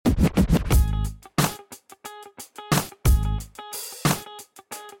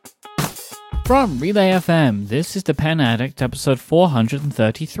From Relay FM, this is The Pen Addict, episode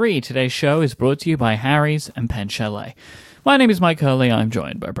 433. Today's show is brought to you by Harry's and Pen Chalet. My name is Mike Hurley. I'm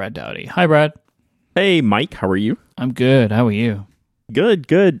joined by Brad Dowdy. Hi, Brad. Hey, Mike. How are you? I'm good. How are you?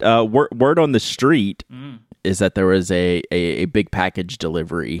 Good. Word on the street is that there was a big package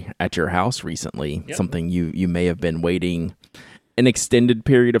delivery at your house recently. Yep. Something you may have been waiting an extended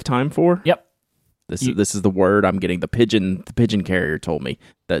period of time for. Yep. This is the word I'm getting. The pigeon carrier told me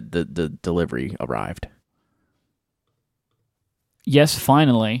that the delivery arrived. Yes,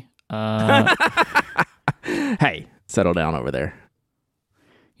 finally. Hey, settle down over there.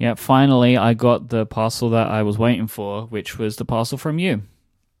 Yeah, finally I got the parcel that I was waiting for, which was the parcel from you.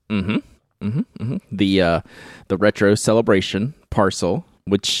 The retro celebration parcel,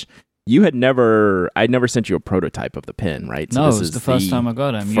 which I'd never sent you a prototype of the pen, right? So no, this is the first time I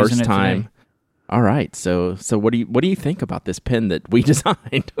got it. I'm using it today. All right. So what do you think about this pen that we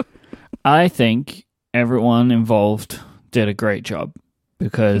designed? I think everyone involved did a great job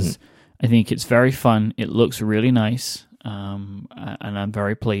because I think it's very fun. It looks really nice, and I'm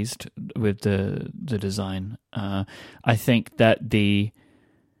very pleased with the design. I think that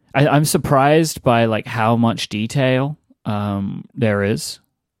I'm surprised by like how much detail there is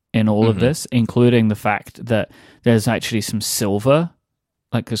in all of this, including the fact that there's actually some silver.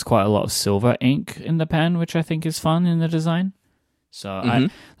 Like there's quite a lot of silver ink in the pen, which I think is fun in the design. So I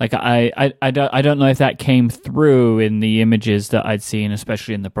don't know if that came through in the images that I'd seen,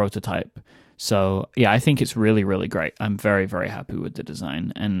 especially in the prototype. So yeah, I think it's really, really great. I'm very, very happy with the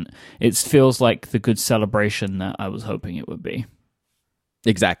design, and it feels like the good celebration that I was hoping it would be.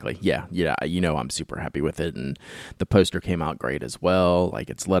 Exactly. Yeah. I'm super happy with it, and the poster came out great as well.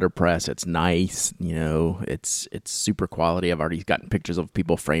 Like it's letterpress, it's nice. It's super quality. I've already gotten pictures of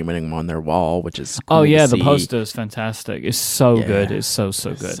people framing them on their wall, which is cool to see. The poster is fantastic. It's so good. It's so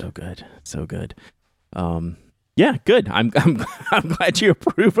good. So good. Yeah, good. I'm glad you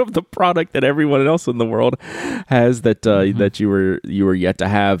approve of the product that everyone else in the world has that you were yet to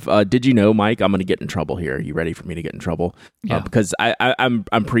have. Did you know, Mike? I'm going to get in trouble here. Are you ready for me to get in trouble? Yeah. Because I'm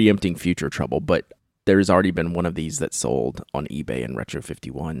preempting future trouble. But there's already been one of these that sold on eBay, and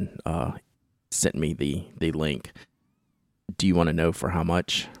Retro51 sent me the link. Do you want to know for how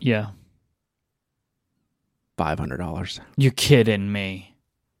much? Yeah. $500. You're kidding me.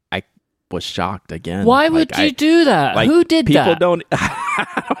 Was shocked again. Why would you do that? Who did people that? Don't.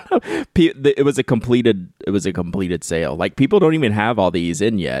 I don't know. It was a completed sale. Like people don't even have all these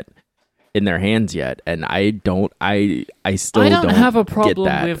in their hands yet, and I still don't have a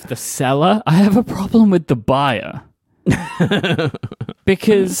problem with the seller. I have a problem with the buyer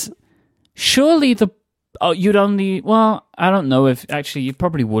because surely you'd only. Well, I don't know if actually you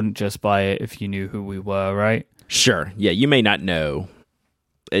probably wouldn't just buy it if you knew who we were, right? Sure. Yeah, you may not know.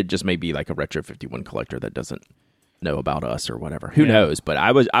 It just may be like a Retro 51 collector that doesn't know about us or whatever. Who knows? But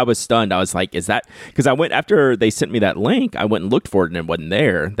I was stunned. I was like, is that... Because I went, after they sent me that link, I went and looked for it and it wasn't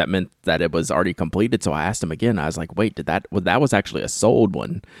there. That meant that it was already completed. So I asked him again. I was like, wait, that was actually a sold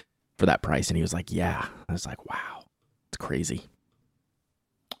one for that price? And he was like, yeah. I was like, wow. It's crazy.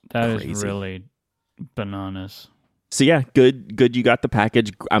 That is really bananas. So yeah, good. You got the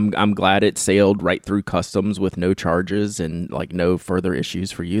package. I'm glad it sailed right through customs with no charges and like no further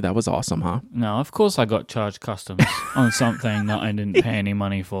issues for you. That was awesome, huh? No, of course I got charged customs on something that I didn't pay any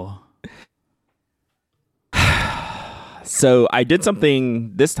money for. So I did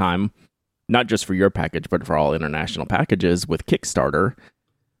something this time, not just for your package, but for all international packages with Kickstarter.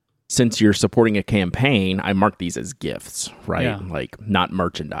 Since you're supporting a campaign, I mark these as gifts, right? Yeah. Like not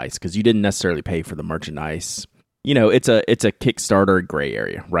merchandise, because you didn't necessarily pay for the merchandise. It's a Kickstarter gray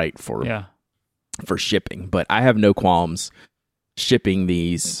area, right? For shipping, but I have no qualms shipping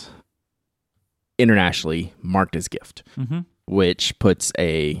these internationally marked as gift, which puts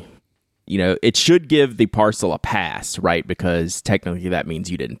it should give the parcel a pass, right? Because technically that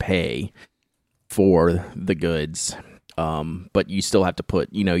means you didn't pay for the goods, but you still have to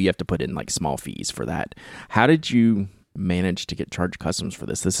put, you have to put in like small fees for that. How did you manage to get charged customs for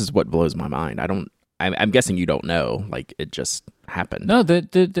this? This is what blows my mind. I'm guessing you don't know. Like, it just happened. No,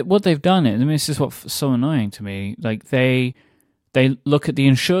 what they've done, this is what's so annoying to me. Like, they look at the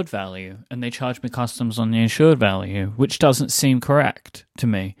insured value, and they charge me customs on the insured value, which doesn't seem correct to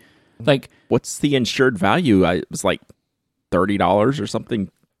me. Like, what's the insured value? It was like $30 or something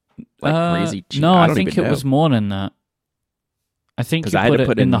crazy cheap. No, I think it was more than that. I think you put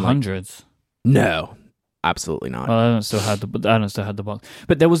it in the hundreds. No. Absolutely not. Well, I don't still had the box,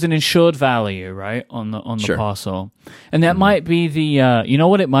 but there was an insured value, right, on the parcel, and that might be the you know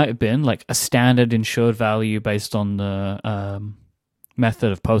what it might have been, like a standard insured value based on the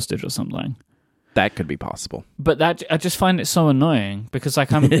method of postage or something. That could be possible. But that I just find it so annoying because like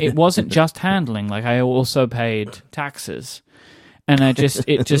it wasn't just handling. Like I also paid taxes, and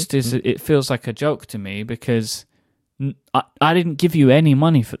it feels like a joke to me because I didn't give you any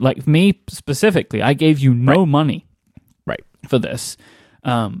money for, like, me specifically. I gave you no money, right, for this.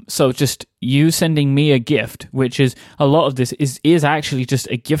 So just you sending me a gift, which is a lot of this is actually just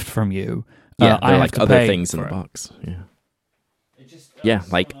a gift from you. Yeah, I have like to other pay things in the for it. box. Yeah. Yeah,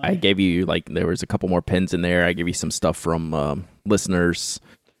 like I gave you, like, there was a couple more pins in there. I gave you some stuff from listeners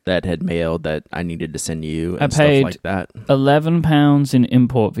that had mailed that I needed to send you and stuff like that. £11 in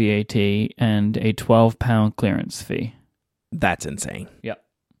import VAT and a £12 clearance fee. That's insane. Yep.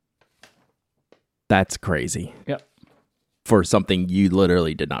 That's crazy. Yep. For something you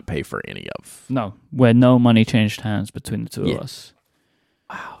literally did not pay for any of. No, where no money changed hands between the two of us.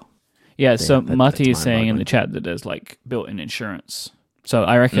 Wow. Yeah, so Mati is that's saying in mind-boggling. the chat that there's like built-in insurance. So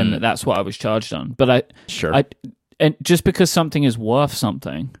I reckon that's what I was charged on. But and just because something is worth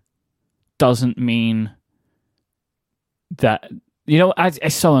something doesn't mean that, you know,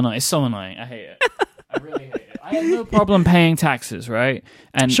 it's so annoying. It's so annoying. I hate it. I really hate it. I have no problem paying taxes, right?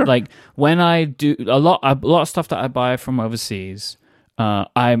 And like when I do a lot of stuff that I buy from overseas,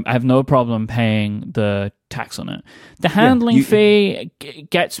 I have no problem paying the tax on it. The handling fee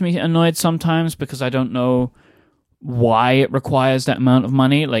gets me annoyed sometimes because I don't know why it requires that amount of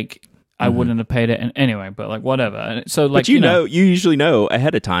money. Like I wouldn't have paid it anyway, but like whatever. And so like, but you usually know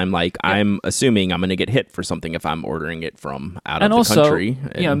ahead of time. Like I'm assuming I'm going to get hit for something if I'm ordering it from out of the country.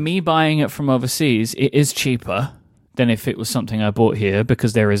 And you know, me buying it from overseas, it is cheaper than if it was something I bought here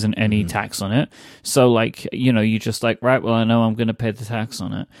because there isn't any tax on it. So like, you know, you just like, right, well, I know I'm going to pay the tax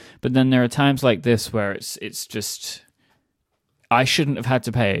on it. But then there are times like this where it's just, I shouldn't have had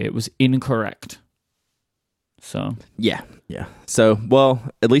to pay it. It was incorrect. So yeah. So, well,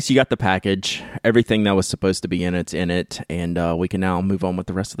 at least you got the package. Everything that was supposed to be in it's in it, and we can now move on with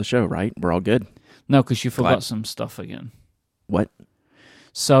the rest of the show, right? We're all good. No, because you forgot some stuff again. What?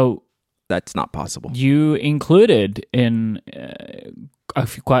 So that's not possible. You included in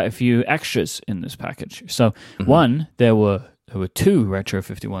quite a few extras in this package. So one, there were 2 Retro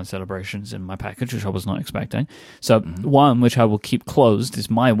 51 celebrations in my package, which I was not expecting. So one, which I will keep closed, is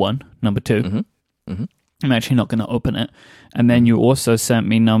my one, number 2. I'm actually not going to open it. And then you also sent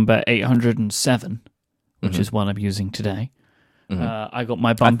me number 807, which is one I'm using today. I got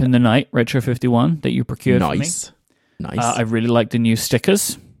my Bump in the Night Retro 51 that you procured for me. Nice. I really like the new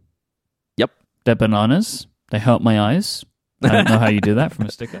stickers. Yep. They're bananas. They hurt my eyes. I don't know how you do that from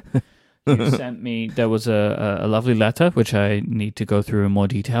a sticker. You sent me, there was a lovely letter, which I need to go through in more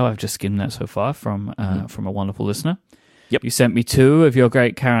detail. I've just skimmed that so far from a wonderful listener. Yep. You sent me 2 of your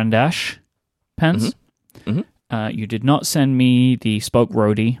great Karen Dash pens. You did not send me the Spoke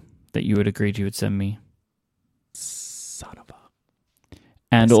Roadie that you had agreed you would send me. Son of a...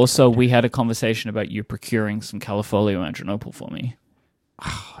 And also, we had a conversation about you procuring some Califolio Adrianople for me.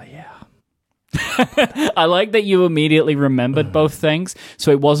 Oh, yeah. I like that you immediately remembered both things.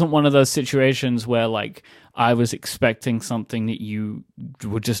 So it wasn't one of those situations where, like, I was expecting something that you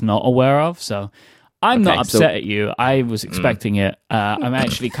were just not aware of. So I'm not upset at you. I was expecting it. I'm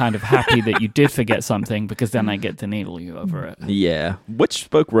actually kind of happy that you did forget something because then I get to needle you over it. Yeah. Which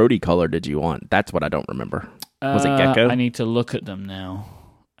Spoke Roadie color did you want? That's what I don't remember. Was it Gecko? I need to look at them now,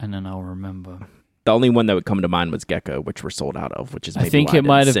 and then I'll remember. The only one that would come to mind was Gecko, which we're sold out of, which is maybe I think why it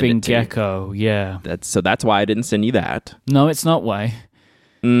might have didn't been send it to you. Gecko, yeah. That's why I didn't send you that. No, it's not why.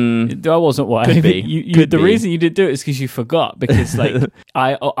 That wasn't why. Could be. The reason you did do it is because you forgot. Because like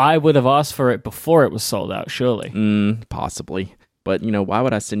I would have asked for it before it was sold out. Surely, possibly. But you know, why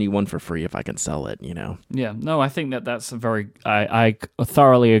would I send you one for free if I can sell it? You know. Yeah. No, I think that's a very. I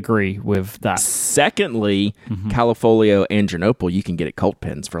thoroughly agree with that. Secondly, Califolio Adrianople, you can get at Cult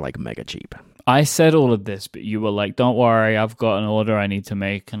Pens for like mega cheap. I said all of this, but you were like, "Don't worry, I've got an order I need to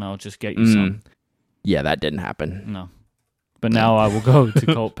make, and I'll just get you some." Yeah, that didn't happen. No. But now I will go to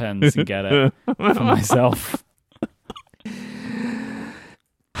Cult Pens and get it for myself.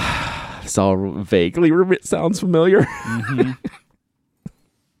 This all vaguely sounds familiar.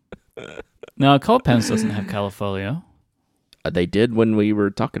 No, Cult Pens doesn't have Califolio. They did when we were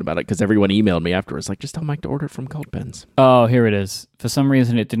talking about it because everyone emailed me afterwards, like, just tell Mike to order it from Cult Pens. Oh, here it is. For some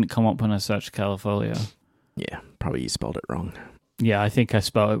reason, it didn't come up when I searched Califolio. Yeah, probably you spelled it wrong. Yeah, I think I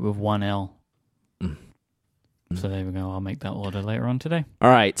spelled it with 1 L. So there we go. I'll make that order later on today. All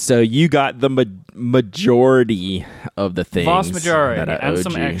right. So you got the majority of the things. Vast majority. That I And owed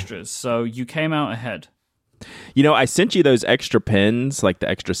some you. extras. So you came out ahead. You know, I sent you those extra pins, like the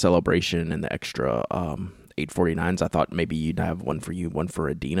extra celebration and the extra 849s. I thought maybe you'd have one for you, one for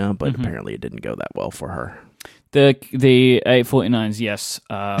Adina, but apparently it didn't go that well for her. The 849s, yes,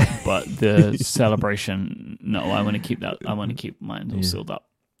 but the Celebration, no. I want to keep that. I want to keep mine all sealed up.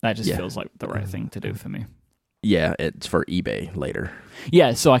 That just feels like the right thing to do for me. Yeah, it's for eebay later.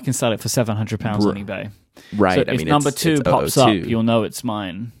 Yeah, so I can sell it for £700 on eBay. Right. So if number 2 pops up, you'll know it's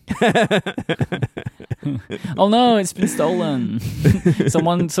mine. Oh no, it's been stolen.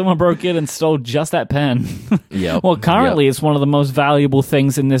 Someone broke in and stole just that pen. Yep. Well, currently it's one of the most valuable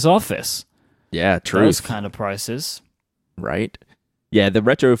things in this office. Yeah, true. Those kind of prices. Right. Yeah, the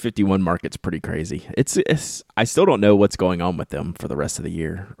Retro 51 market's pretty crazy. It's I still don't know what's going on with them for the rest of the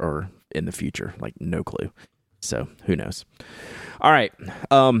year or in the future. Like, no clue. So, who knows? All right.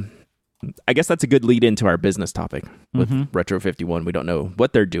 I guess that's a good lead into our business topic with Retro 51. We don't know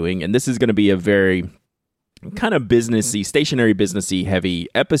what they're doing, and this is going to be a very kind of businessy, stationary businessy heavy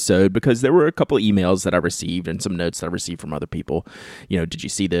episode because there were a couple of emails that I received and some notes that I received from other people. Did you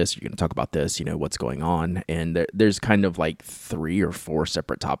see this? You're going to talk about this, what's going on. And there's kind of like 3 or 4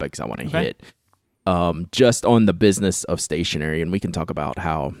 separate topics I want to hit just on the business of stationery. And we can talk about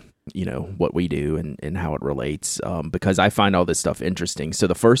how, what we do and how it relates because I find all this stuff interesting. So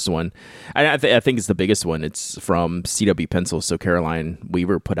the first one, I think it's the biggest one. It's from CW Pencils. So Caroline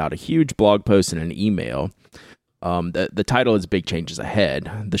Weaver put out a huge blog post and an email. The title is Big Changes Ahead.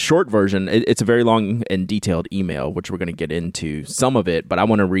 The short version, it's a very long and detailed email, which we're going to get into some of it, but I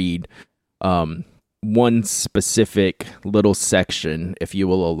want to read one specific little section, if you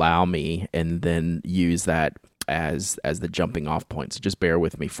will allow me, and then use that as the jumping off point. So just bear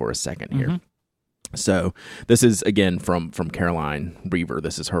with me for a second here. So this is, again, from Caroline Weaver.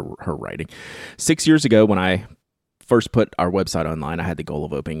 This is her writing. 6 years ago, when I first put our website online, I had the goal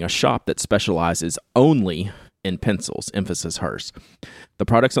of opening a shop that specializes only in pencils, emphasis hers. The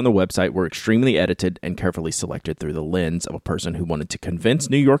products on the website were extremely edited and carefully selected through the lens of a person who wanted to convince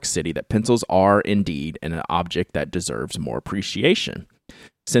New York City that pencils are indeed an object that deserves more appreciation.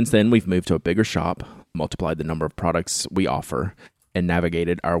 Since then, we've moved to a bigger shop, multiplied the number of products we offer, and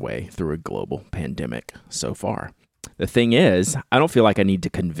navigated our way through a global pandemic so far. The thing is, I don't feel like I need to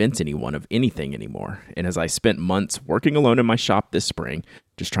convince anyone of anything anymore. And as I spent months working alone in my shop this spring,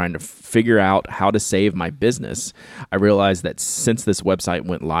 just trying to figure out how to save my business, I realized that since this website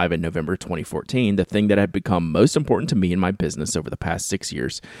went live in November 2014, the thing that had become most important to me in my business over the past 6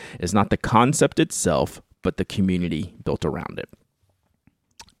 years is not the concept itself, but the community built around it.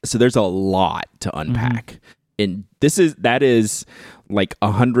 So there's a lot to unpack. And that is like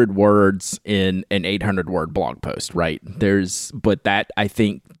 100 words in an 800-word blog post, right? But that, I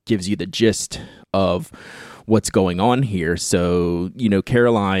think, gives you the gist of what's going on here. So,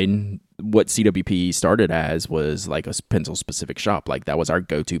 Caroline, what CWP started as was like a pencil-specific shop. Like, that was our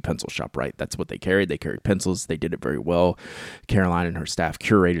go-to pencil shop, right? That's what they carried. They carried pencils. They did it very well. Caroline and her staff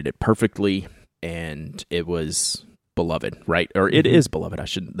curated it perfectly, and it was beloved, right? Or it is beloved.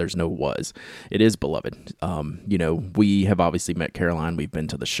 There's no was. It is beloved. We have obviously met Caroline. We've been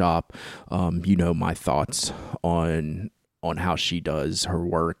to the shop. My thoughts on how she does her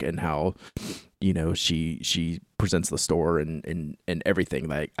work and how, she presents the store and everything.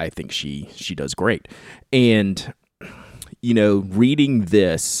 Like, I think she does great. And, reading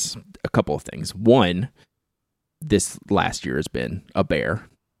this, a couple of things. One, this last year has been a bear.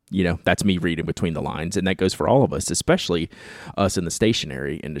 That's me reading between the lines, and that goes for all of us, especially us in the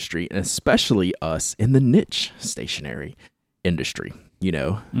stationery industry, and especially us in the niche stationery industry.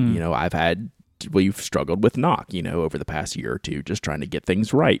 We've struggled with knock, over the past year or two, just trying to get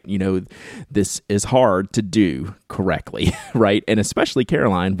things right. This is hard to do correctly, right? And especially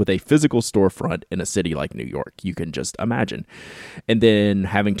Caroline with a physical storefront in a city like New York, you can just imagine. And then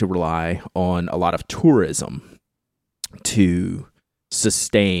having to rely on a lot of tourism to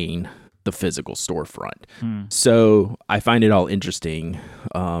sustain the physical storefront. So I find it all interesting,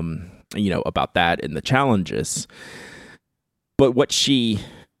 about that and the challenges. But what she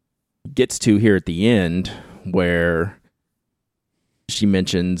gets to here at the end, where she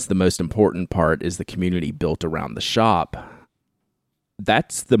mentions the most important part is the community built around the shop.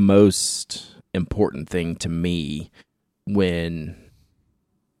 That's the most important thing to me when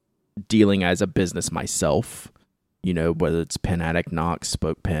dealing as a business myself. Whether it's Pen Addict, Knox,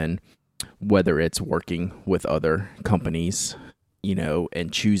 Spoke Pen, whether it's working with other companies,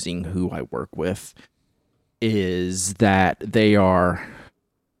 and choosing who I work with, is that they are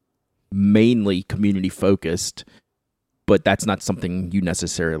mainly community focused, but that's not something you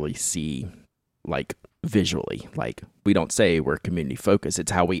necessarily see like visually. Like, we don't say we're community focused.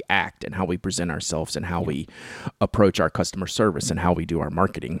 It's how we act and how we present ourselves and how we approach our customer service and how we do our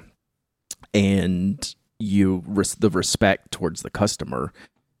marketing. And the respect towards the customer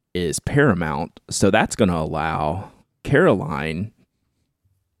is paramount. So that's going to allow Caroline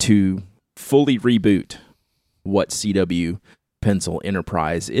to fully reboot what CW Pencil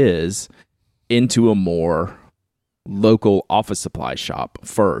Enterprise is into a more local office supply shop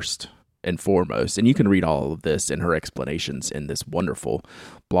first and foremost. And you can read all of this in her explanations in this wonderful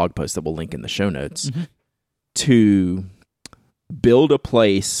blog post that we'll link in the show notes, to build a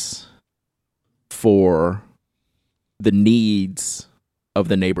place for the needs of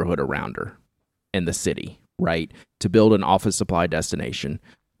the neighborhood around her and the city, right? To build an office supply destination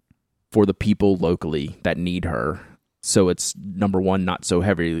for the people locally that need her. So it's, number one, not so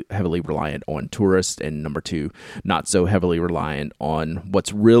heavily reliant on tourists, and number two, not so heavily reliant on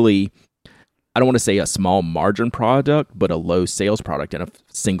what's really, I don't want to say a small margin product, but a low sales product in a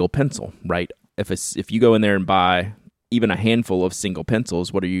single pencil, right? If you go in there and buy even a handful of single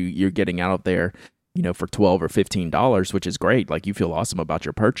pencils, what are you're getting out of there, for $12 or $15, which is great. Like, you feel awesome about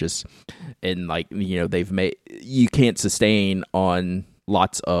your purchase, and you can't sustain on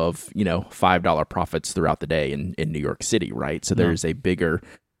lots of, $5 profits throughout the day in New York City, right? So there's a bigger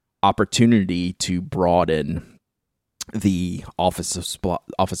opportunity to broaden the office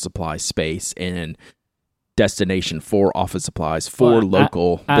supply space and destination for office supplies for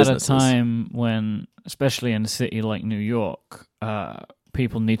local businesses. At a time when, especially in a city like New York,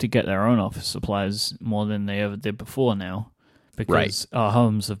 people need to get their own office supplies more than they ever did before now, because our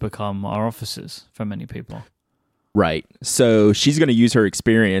homes have become our offices for many people. Right. So she's going to use her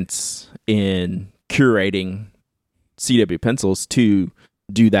experience in curating CW pencils to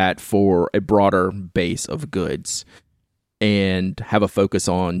do that for a broader base of goods and have a focus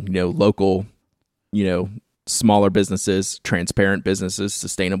on, local, smaller businesses, transparent businesses,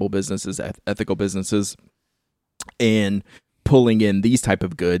 sustainable businesses, ethical businesses, and pulling in these type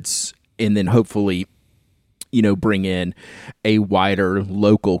of goods, and then hopefully, bring in a wider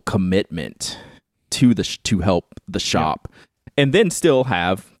local commitment to help the shop, and then still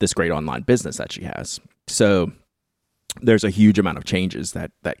have this great online business that she has. So there's a huge amount of changes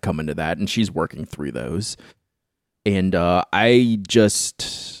that come into that, and she's working through those. And I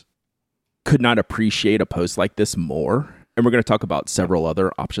just could not appreciate a post like this more. And we're going to talk about several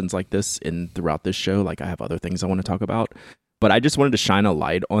other options like this throughout this show. Like, I have other things I want to talk about, but I just wanted to shine a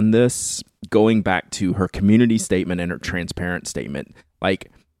light on this, going back to her community statement and her transparent statement. Like,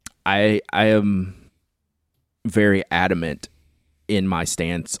 I am very adamant in my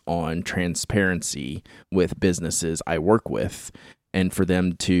stance on transparency with businesses I work with, and for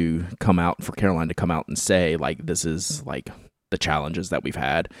them to come out, for Caroline to come out and say, like, this is like the challenges that we've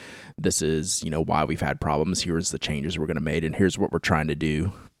had. This is, why we've had problems. Here's the changes we're going to make, and here's what we're trying to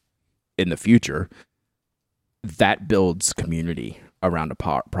do in the future. That builds community around a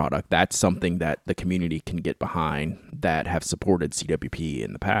product. That's something that the community can get behind, that have supported CWP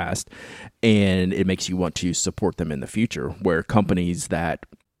in the past, and it makes you want to support them in the future. Where companies that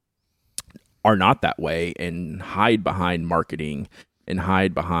are not that way and hide behind marketing and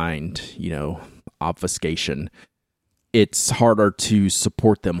hide behind, obfuscation, it's harder to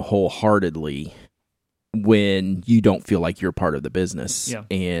support them wholeheartedly when you don't feel like you're part of the business,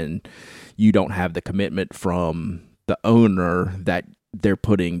 and you don't have the commitment from the owner that they're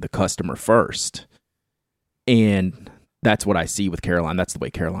putting the customer first. And that's what I see with Caroline. That's the way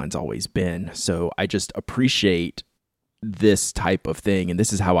Caroline's always been. So I just appreciate this type of thing. And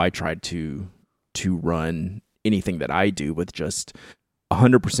this is how I tried to run anything that I do, with just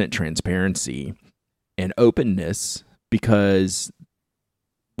 100% transparency and openness, because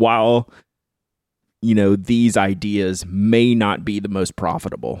while, these ideas may not be the most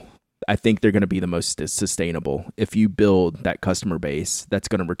profitable, I think they're going to be the most sustainable if you build that customer base that's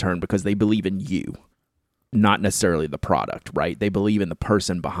going to return because they believe in you, not necessarily the product, right? They believe in the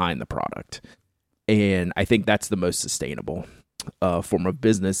person behind the product. And I think that's the most sustainable form of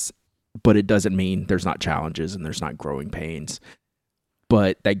business, but it doesn't mean there's not challenges and there's not growing pains.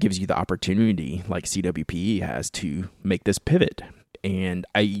 But that gives you the opportunity, like CWPE has, to make this pivot. And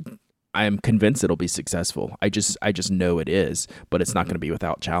I am convinced it'll be successful. I just know it is, but it's not going to be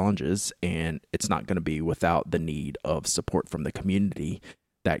without challenges, and it's not going to be without the need of support from the community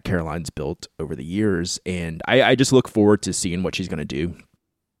that Caroline's built over the years. And I just look forward to seeing what she's going to do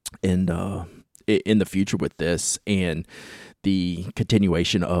in the future with this, and the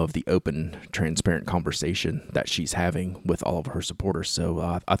continuation of the open, transparent conversation that she's having with all of her supporters.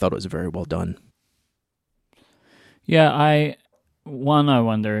 So I thought it was very well done. Yeah, I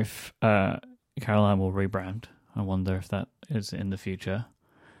wonder if Caroline will rebrand. I wonder if that is in the future.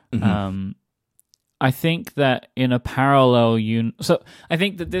 Mm-hmm. I think that in a parallel so I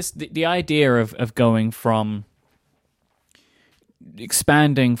think that the idea of going from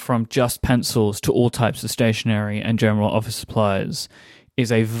expanding from just pencils to all types of stationery and general office supplies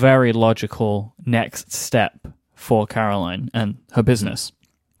is a very logical next step for Caroline and her business.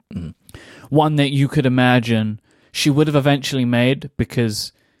 Mm-hmm. One that you could imagine she would have eventually made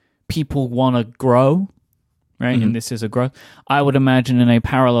because people want to grow, right? Mm-hmm. And this is a growth. I would imagine in a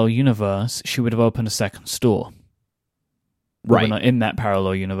parallel universe, she would have opened a second store. Right. Not in that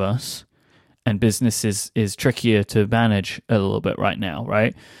parallel universe. And business is trickier to manage a little bit right now,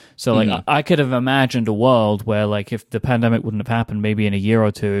 right? So, like, I could have imagined a world where, like, if the pandemic wouldn't have happened, maybe in a year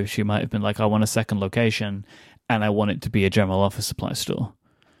or two, she might have been like, I want a second location, and I want it to be a general office supply store.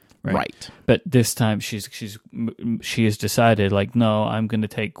 Right. But this time she has decided, like, no, I'm going to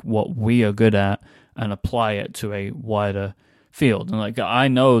take what we are good at and apply it to a wider field. And, like, I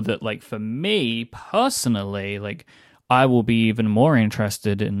know that, like, for me personally, like, I will be even more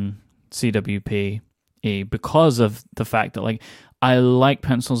interested in CWPE because of the fact that, like, I like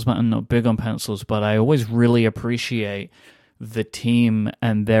pencils, but I'm not big on pencils, but I always really appreciate the team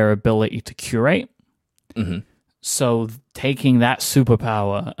and their ability to curate. Mm-hmm. So taking that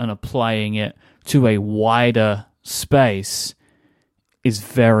superpower and applying it to a wider space is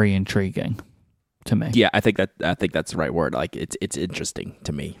very intriguing to me. Yeah, I think that's the right word. Like, it's interesting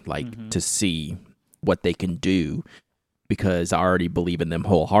to me, like, to see what they can do, because I already believe in them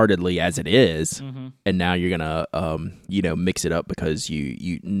wholeheartedly as it is, and now you're gonna mix it up because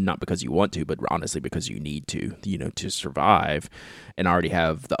you not because you want to, but honestly because you need to, to survive, and I already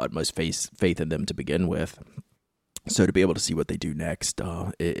have the utmost faith in them to begin with. So to be able to see what they do next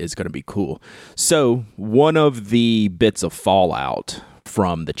is going to be cool. So one of the bits of fallout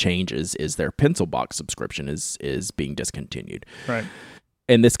from the changes is their pencil box subscription is being discontinued. Right.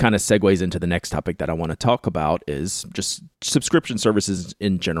 And this kind of segues into the next topic that I want to talk about, is just subscription services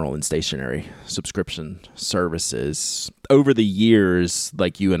in general and stationary subscription services. Over the years,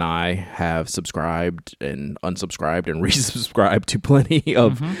 like, you and I have subscribed and unsubscribed and resubscribed to plenty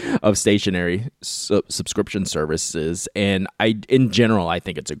of stationary subscription services. And in general, I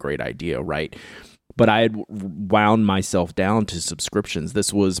think it's a great idea, right? But I had wound myself down to subscriptions.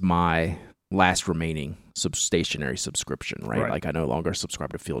 This was my last remaining stationary subscription, right? Like, I no longer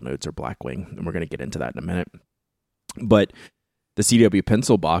subscribe to Field Notes or Blackwing, and we're going to get into that in a minute. But the CW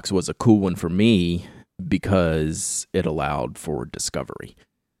Pencil Box was a cool one for me because it allowed for discovery.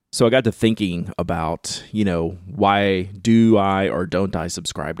 So I got to thinking about, why do I or don't I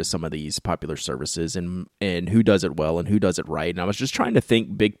subscribe to some of these popular services, and who does it well and who does it right. And I was just trying to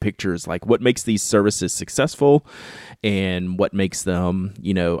think big pictures, like what makes these services successful and what makes them,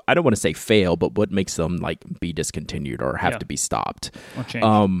 I don't want to say fail, but what makes them, like, be discontinued or have to be stopped. Or change.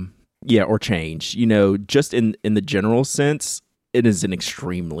 Or change. Just in the general sense, it is an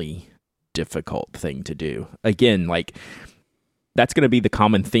extremely difficult thing to do. Again, like, that's going to be the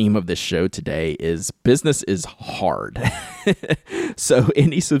common theme of this show today, is business is hard. So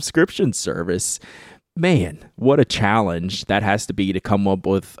any subscription service, man, what a challenge that has to be to come up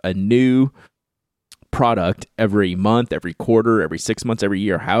with a new product every month, every quarter, every 6 months, every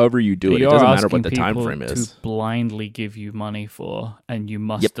year, however you do it. It doesn't matter what the time frame is. To blindly give you money for, and you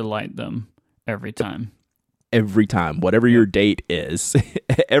must delight them every time. Every time, whatever your date is,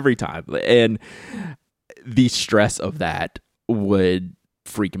 every time. And the stress of that would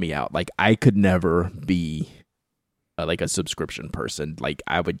freak me out. Like, I could never be like a subscription person. Like,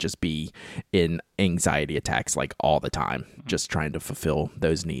 I would just be in anxiety attacks, like, all the time, just trying to fulfill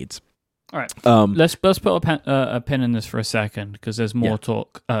those needs. All right. Let's put a pin in this for a second, because there's more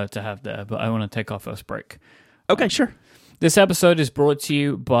talk to have there, but I want to take our first break. Okay, sure. This episode is brought to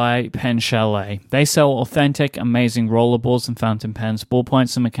you by Pen Chalet. They sell authentic, amazing rollerboards and fountain pens,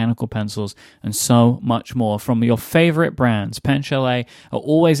 ballpoints and mechanical pencils, and so much more from your favorite brands. Pen Chalet are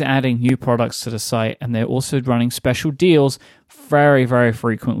always adding new products to the site, and they're also running special deals very, very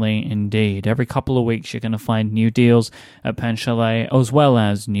frequently indeed. Every couple of weeks, you're going to find new deals at Pen Chalet, as well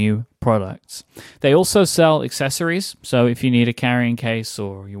as new products. They also sell accessories, so if you need a carrying case,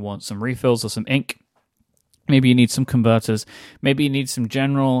 or you want some refills or some ink, maybe you need some converters, maybe you need some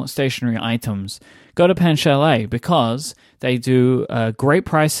general stationery items, go to Pen Chalet, because they do great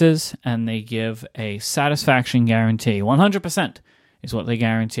prices and they give a satisfaction guarantee. 100% is what they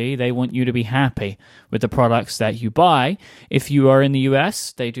guarantee. They want you to be happy with the products that you buy. If you are in the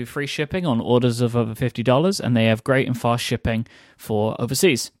US, they do free shipping on orders of over $50, and they have great and fast shipping for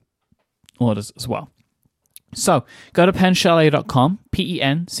overseas orders as well. So go to penchalet.com,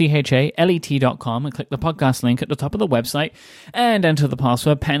 penchalet.com, and click the podcast link at the top of the website and enter the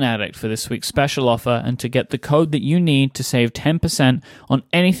password PenAddict for this week's special offer and to get the code that you need to save 10% on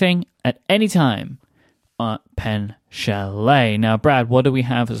anything at any time at Pen Chalet. Now, Brad, what do we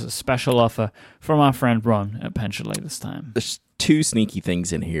have as a special offer from our friend Ron at Pen Chalet this time? There's two sneaky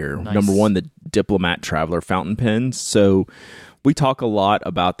things in here. Nice. Number one, the Diplomat Traveler fountain pens. So we talk a lot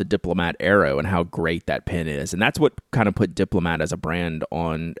about the Diplomat Arrow and how great that pen is. And that's what kind of put Diplomat as a brand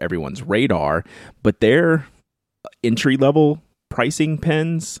on everyone's radar. But their entry-level pricing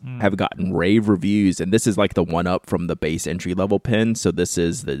pens have gotten rave reviews. And this is like the one-up from the base entry-level pen. So this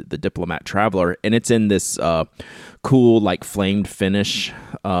is the Diplomat Traveler. And it's in this cool, like, flamed finish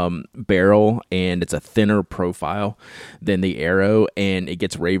barrel. And it's a thinner profile than the Arrow. And it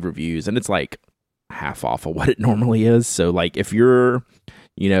gets rave reviews. And it's like half off of what it normally is. So like if you're,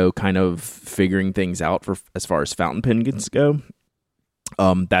 kind of figuring things out for as far as fountain pens go,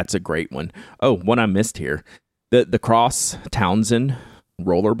 that's a great one. Oh, one I missed here. The Cross Townsend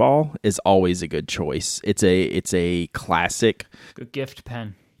rollerball is always a good choice. It's a classic good gift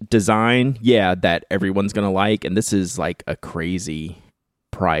pen design, that everyone's gonna like, and this is like a crazy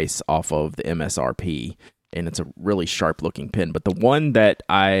price off of the MSRP. And it's a really sharp looking pen. But the one that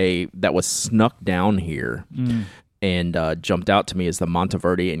was snuck down here and jumped out to me is the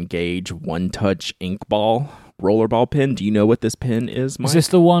Monteverde Engage One Touch Ink Ball rollerball pen. Do you know what this pen is, Mike? Is this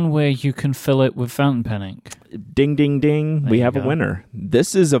the one where you can fill it with fountain pen ink? Ding, ding, ding. We have a winner.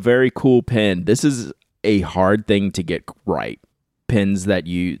 This is a very cool pen. This is a hard thing to get right. Pens that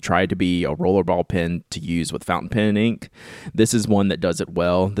you try to be a rollerball pen to use with fountain pen ink. This is one that does it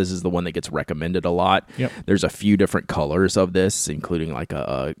well. This is the one that gets recommended a lot. Yep. There's a few different colors of this, including like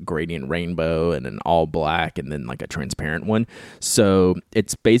a gradient rainbow and an all black and then like a transparent one. So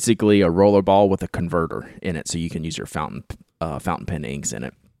it's basically a rollerball with a converter in it, so you can use your fountain pen inks in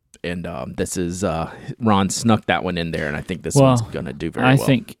it. And this is Ron snuck that one in there, and I think this one's going to do very well. I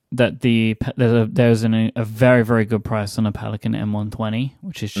think that there's a very, very good price on a Pelican M120,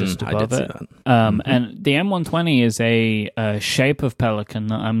 which is just above it. And the M120 is a shape of Pelican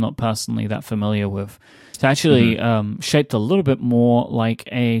that I'm not personally that familiar with. It's actually shaped a little bit more like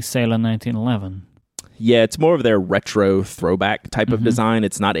a Sailor 1911. Yeah, it's more of their retro throwback type of design.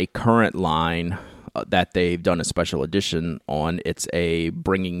 It's not a current line that they've done a special edition on. It's a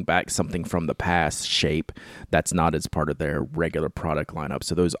bringing back something from the past shape that's not as part of their regular product lineup.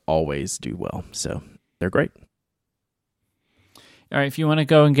 So those always do well. So they're great. All right, if you want to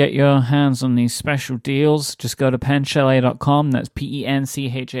go and get your hands on these special deals, just go to penchalet.com. That's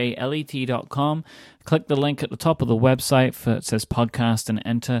penchalet.com. Click the link at the top of the website it says podcast and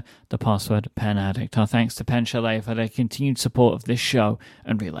enter the password PenAddict. Our thanks to Pen Chalet for their continued support of this show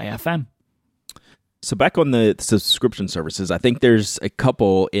and Relay FM. So back on the subscription services, I think there's a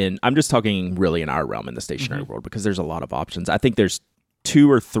couple I'm just talking really in our realm in the stationery world, because there's a lot of options. I think there's 2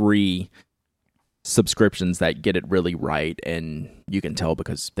 or 3 subscriptions that get it really right, and you can tell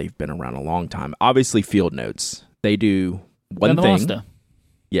because they've been around a long time. Obviously, Field Notes. They do one thing. Master.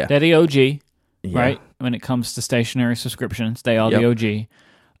 Yeah. They're the OG, right? When it comes to stationery subscriptions, they are the OG.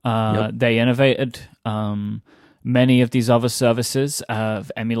 They innovated. Many of these other services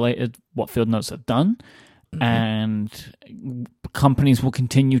have emulated what Field Notes have done, and companies will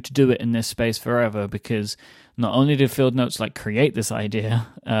continue to do it in this space forever, because not only did Field Notes create this idea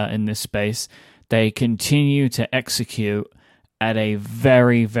in this space, they continue to execute at a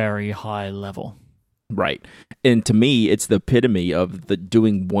very, very high level. Right. And to me, it's the epitome of the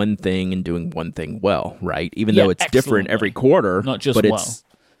doing one thing and doing one thing well, right? Even though it's different every quarter. Not just it's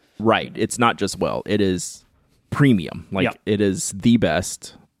right. It's not just well. It is premium. It is the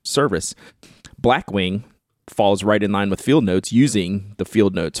best service. Blackwing falls right in line with Field Notes using the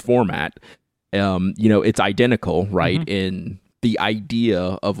Field Notes format. It's identical, right, in the idea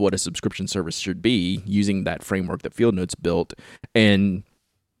of what a subscription service should be, using that framework that Field Notes built. And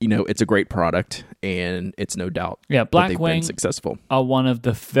it's a great product, and it's no doubt that they've been successful. Are one of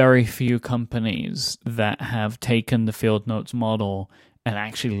the very few companies that have taken the Field Notes model and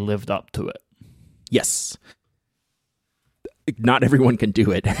actually lived up to it. Yes. Not everyone can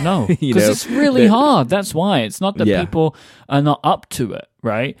do it. No, because it's really hard. That's why. It's not that people are not up to it,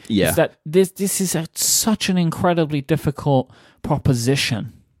 right? Yeah. It's that this is such an incredibly difficult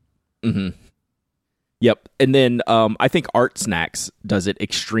proposition. Mm-hmm. Yep. And then I think Art Snacks does it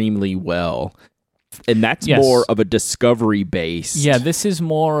extremely well. And that's more of a discovery based. Yeah, this is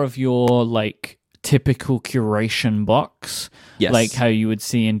more of your typical curation box. Yes. Like how you would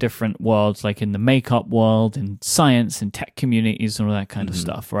see in different worlds, like in the makeup world, in science and tech communities and all that kind of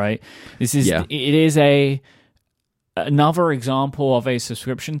stuff, right? This is it is a another example of a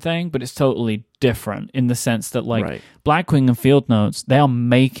subscription thing, but it's totally different in the sense that like Blackwing and Field Notes, they are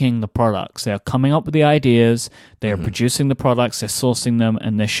making the products. They are coming up with the ideas, they are producing the products, they're sourcing them,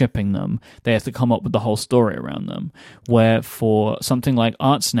 and they're shipping them. They have to come up with the whole story around them. Where for something like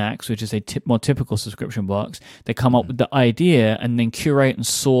Art Snacks, which is a more typical subscription box, they come up with the idea and then curate and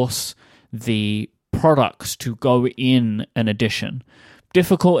source the products to go in an edition.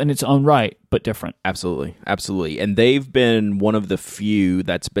 Difficult in its own right, but different. Absolutely. Absolutely. And they've been one of the few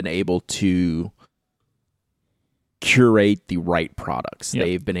that's been able to curate the right products. Yep.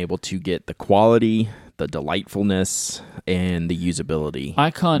 They've been able to get the quality, the delightfulness, and the usability.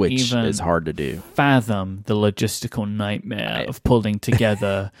 I can't which even is hard to do. Fathom the logistical nightmare of pulling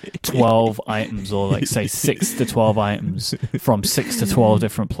together 12 items, or like say 6 to 12 items from 6 to 12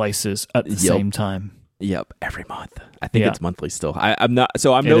 different places at the same time. Yep, every month. I think it's monthly still. I'm not.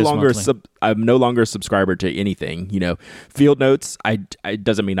 So I'm no longer. I'm no longer a subscriber to anything. You know, Field Notes. I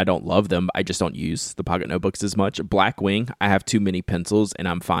doesn't mean I don't love them. I just don't use the Pocket Notebooks as much. Blackwing. I have too many pencils, and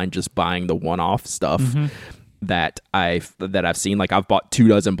I'm fine just buying the one-off stuff that I've seen. Like I've bought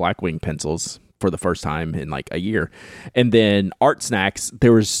 24 Blackwing pencils for the first time in like a year. And then Art Snacks,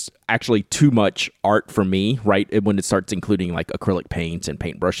 there was actually too much art for me, right? When it starts including like acrylic paints and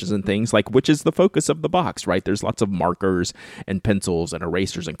paintbrushes and things, like, which is the focus of the box, right? There's lots of markers and pencils and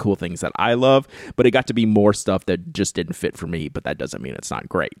erasers and cool things that I love, but it got to be more stuff that just didn't fit for me, but that doesn't mean it's not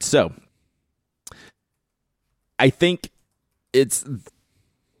great. So I think it's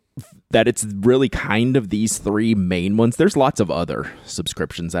really kind of these three main ones. There's lots of other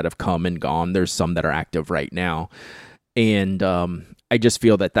subscriptions that have come and gone. There's some that are active right now. And I just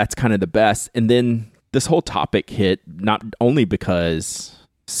feel that that's kind of the best. And then this whole topic hit not only because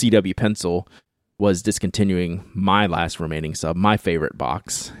CW Pencil was discontinuing my last remaining sub, my favorite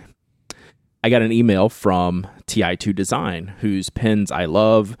box. I got an email from TI2 Design, whose pens I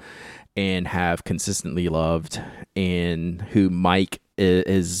love and have consistently loved, and who Mike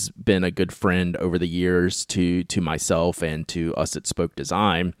has been a good friend over the years to myself and to us at Spoke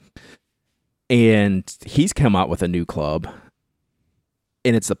Design. And he's come out with a new club,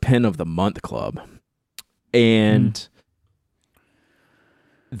 and it's the Pen of the Month Club. And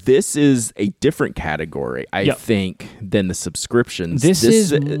this is a different category, I think, than the subscriptions. This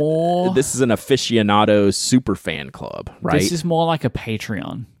is an aficionado super fan club, right? This is more like a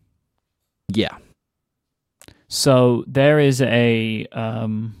Patreon. Yeah. So there is a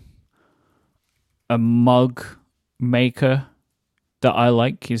mug maker that I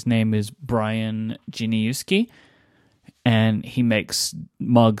like. His name is Brian Giniuski, and he makes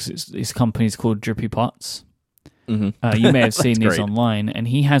mugs. His company's called Drippy Pots. Mm-hmm. You may have seen these online, and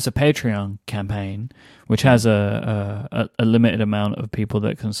he has a Patreon campaign which has a limited amount of people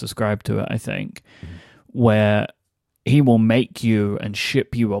that can subscribe to it, I think, where he will make you and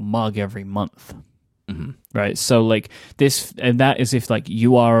ship you a mug every month. Right, so like this, and that is if like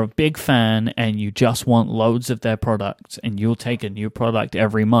you are a big fan and you just want loads of their products, and you'll take a new product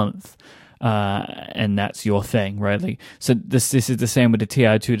every month, and that's your thing, right? Like, so this is the same with the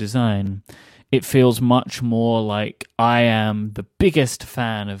TI2 Design. It feels much more like I am the biggest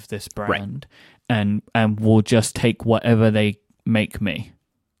fan of this brand, and will just take whatever they make me.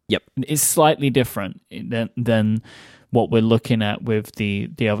 Yep, it's slightly different than what we're looking at with the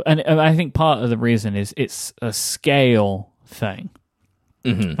other. And I think part of the reason is it's a scale thing,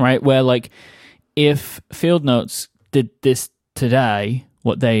 right? Where like if Field Notes did this today,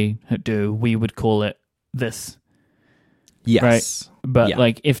 what they do, we would call it this. Yes. Right? But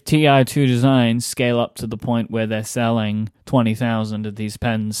like if TI2 Designs scale up to the point where they're selling 20,000 of these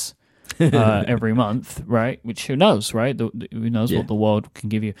pens every month, right? Which who knows, right? Who knows what the world can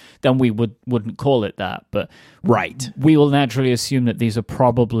give you? Then we wouldn't call it that, but we will naturally assume that these are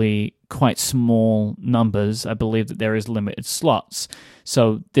probably quite small numbers. I believe that there is limited slots,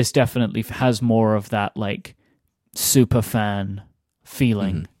 so this definitely has more of that like super fan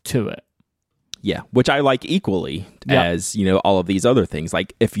feeling to it. Yeah, which I like equally as, you know, all of these other things.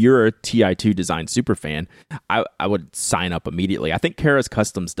 Like, if you're a TI2 Design super fan, I would sign up immediately. I think Kara's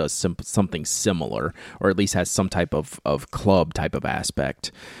Customs does something similar, or at least has some type of club type of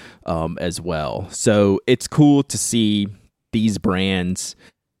aspect as well. So it's cool to see these brands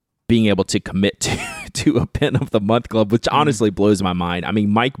being able to commit to a Pen of the Month Club, which honestly blows my mind. I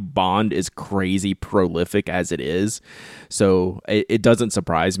mean, Mike Bond is crazy prolific as it is, so it doesn't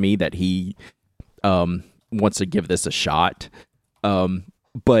surprise me that he wants to give this a shot.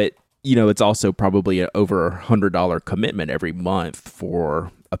 But, you know, it's also probably an over $100 commitment every month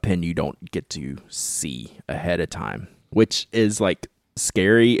for a pen you don't get to see ahead of time, which is like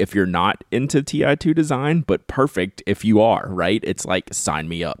scary if you're not into TI2 design, but perfect if you are, right? It's like, sign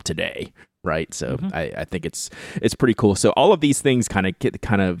me up today, right? So I think it's pretty cool. So all of these things kind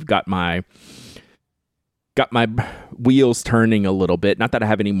of got my wheels turning a little bit. Not that I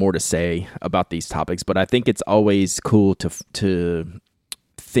have any more to say about these topics, but I think it's always cool to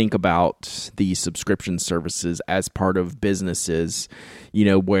think about these subscription services as part of businesses,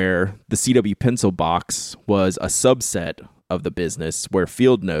 where the CW Pencil box was a subset of the business, where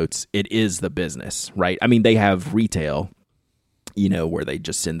Field Notes, it is the business, right? I mean, they have retail, where they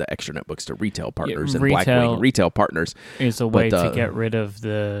just send the extra notebooks to retail partners, and Blackwing retail partners is a way to get rid of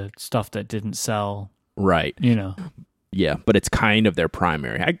the stuff that didn't sell. Right. Yeah, but it's kind of their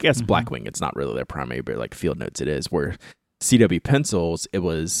primary. I guess Blackwing, it's not really their primary, but like Field Notes it is, where CW Pencils, it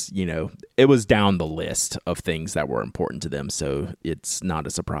was down the list of things that were important to them. So it's not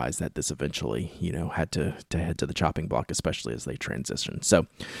a surprise that this eventually, had to head to the chopping block, especially as they transition. So,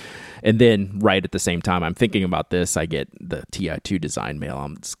 and then right at the same time I'm thinking about this, I get the TI2 design mail.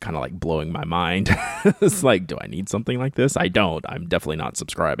 It's kind of like blowing my mind. It's like, do I need something like this? I don't. I'm definitely not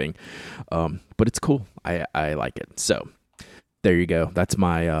subscribing. But it's cool. I like it. So there you go. That's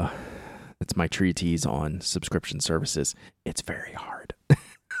my treatise on subscription services. It's very hard.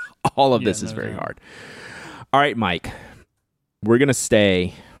 All of this is very hard. All right, Mike, we're going to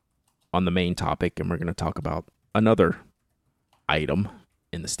stay on the main topic, and we're going to talk about another item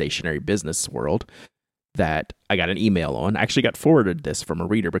in the stationary business world that I got an email on. I actually got forwarded this from a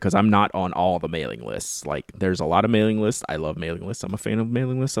reader because I'm not on all the mailing lists. Like, there's a lot of mailing lists. I love mailing lists. I'm a fan of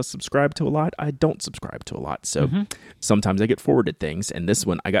mailing lists. I subscribe to a lot. I don't subscribe to a lot. So sometimes I get forwarded things. And this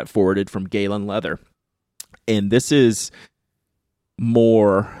one I got forwarded from Galen Leather. And this is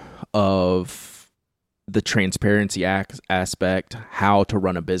more of the transparency aspect, how to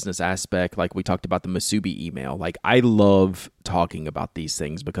run a business aspect. Like we talked about the Musubi email. Like, I love talking about these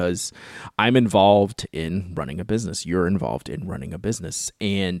things because I'm involved in running a business. You're involved in running a business.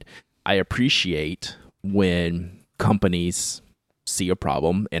 And I appreciate when companies see a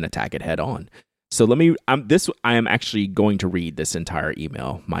problem and attack it head on. So I am actually going to read this entire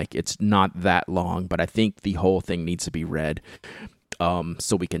email, Mike. It's not that long, but I think the whole thing needs to be read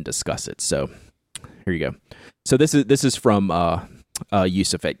so we can discuss it. So here you go. So this is from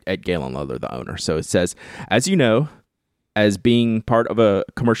Yusuf at Galen Leather, the owner. So it says, as you know, as being part of a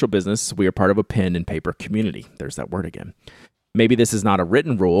commercial business, we are part of a pen and paper community. There's that word again. Maybe this is not a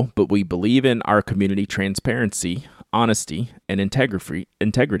written rule, but we believe in our community transparency, honesty, and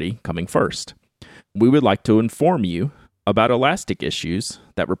integrity coming first. We would like to inform you about Elastic issues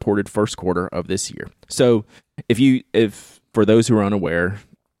that reported first quarter of this year. So if for those who are unaware,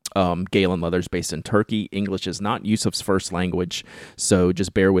 Galen Leather's based in Turkey. English is not Yusuf's first language, so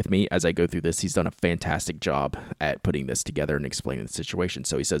just bear with me as I go through this. He's done a fantastic job at putting this together and explaining the situation.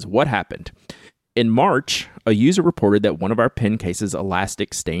 So he says, what happened? In March, a user reported that one of our pen cases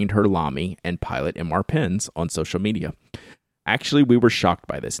Elastic stained her Lamy and Pilot MR pens on social media. Actually, we were shocked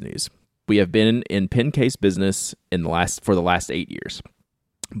by this news. We have been in pen case business for the last 8 years.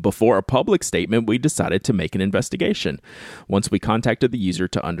 Before a public statement, we decided to make an investigation once we contacted the user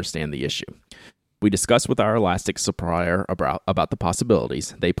to understand the issue. We discussed with our Elastic supplier about the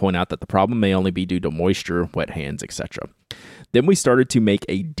possibilities. They point out that the problem may only be due to moisture, wet hands, etc. Then we started to make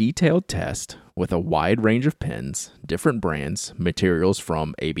a detailed test with a wide range of pens, different brands, materials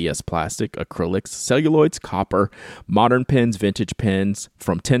from ABS plastic, acrylics, celluloids, copper, modern pens, vintage pens,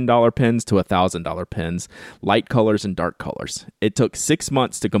 from $10 pens to $1,000 pens, light colors and dark colors. It took 6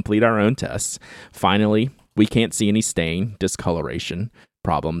 months to complete our own tests. Finally, we can't see any stain, discoloration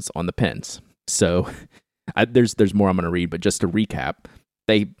problems on the pens. So there's more I'm going to read, but just to recap,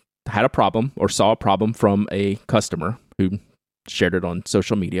 they had a problem or saw a problem from a customer who shared it on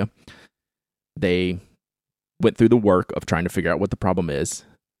social media. They went through the work of trying to figure out what the problem is.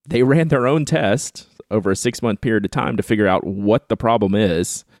 They ran their own test over a 6-month period of time to figure out what the problem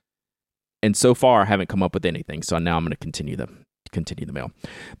is. And so far, I haven't come up with anything. So now I'm going to continue the mail.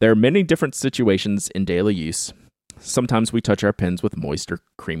 There are many different situations in daily use. Sometimes we touch our pens with moist or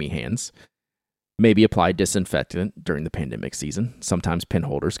creamy hands. Maybe apply disinfectant during the pandemic season. Sometimes pen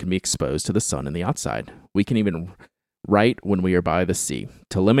holders can be exposed to the sun and the outside. We can even write when we are by the sea.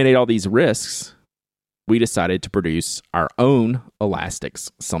 To eliminate all these risks, we decided to produce our own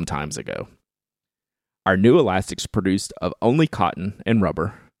elastics some time ago. Our new elastics produced of only cotton and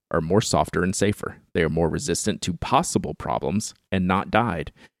rubber are more softer and safer. They are more resistant to possible problems and not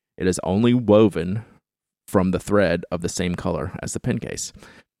dyed. It is only woven from the thread of the same color as the pen case.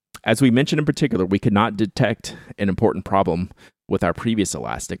 As we mentioned in particular, we could not detect an important problem with our previous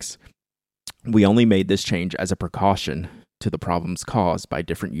elastics. We only made this change as a precaution to the problems caused by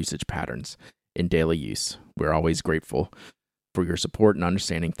different usage patterns in daily use. We're always grateful for your support and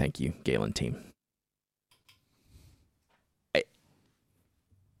understanding. Thank you, Galen team.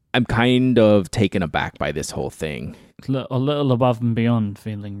 I'm kind of taken aback by this whole thing. A little above and beyond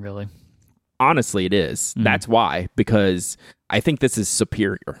feeling, really. Honestly, it is. That's why, because I think this is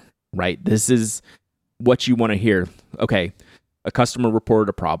superior, right? This is what you want to hear. Okay, a customer reported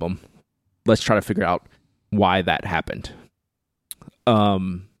a problem. Let's try to figure out why that happened.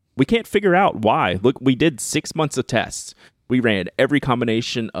 We can't figure out why. Look, we did 6 months of tests. We ran every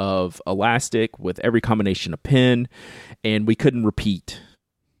combination of elastic with every combination of pin, and we couldn't repeat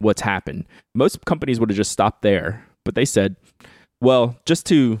what's happened. Most companies would have just stopped there, but they said, well, just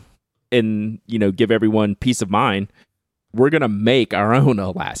to give everyone peace of mind, we're going to make our own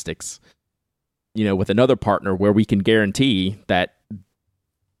elastics, with another partner where we can guarantee that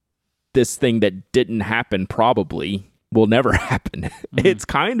this thing that didn't happen probably will never happen. Mm-hmm. It's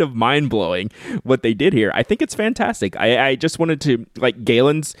kind of mind-blowing what they did here. I think it's fantastic. I just wanted to,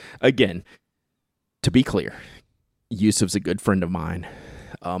 Galen's, again, to be clear, Yusuf's a good friend of mine.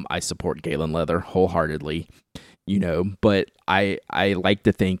 I support Galen Leather wholeheartedly, but I like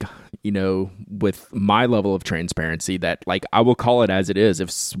to think, with my level of transparency that I will call it as it is.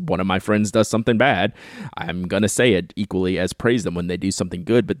 If one of my friends does something bad, I'm going to say it equally as praise them when they do something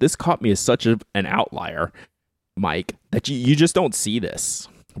good. But this caught me as such an outlier, Mike, that you just don't see this,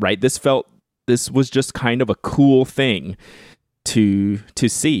 right? This was just kind of a cool thing to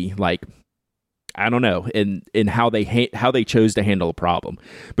see, I don't know, in how they chose to handle a problem,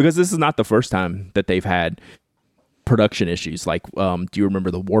 because this is not the first time that they've had production issues. Do you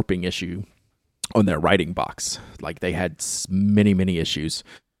remember the warping issue on their writing box? They had many issues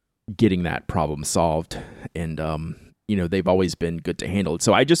getting that problem solved, and they've always been good to handle it.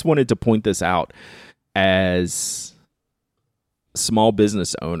 So I just wanted to point this out as a small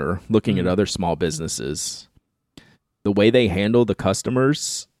business owner looking at other small businesses, the way they handle the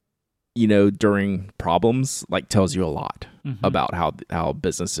customers during problems, tells you a lot about how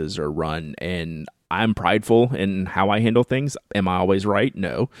businesses are run. And I'm prideful in how I handle things. Am I always right?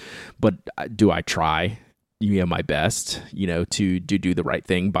 No. But do I try, my best, to do the right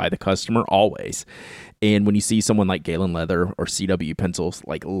thing by the customer? Always. And when you see someone like Galen Leather or CW Pencils,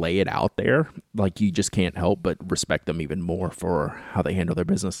 lay it out there, you just can't help but respect them even more for how they handle their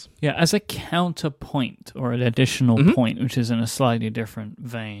business. Yeah, as a counterpoint or an additional point, which is in a slightly different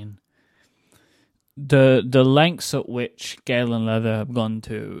vein, the lengths at which Galen Leather have gone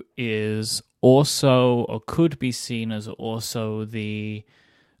to is also, or could be seen as also, the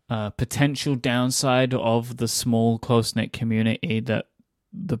potential downside of the small, close-knit community that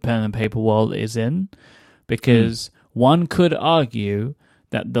the pen and paper world is in, because one could argue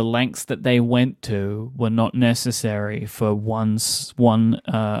that the lengths that they went to were not necessary for one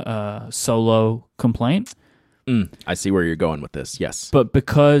solo complaint. I see where you're going with this, yes. But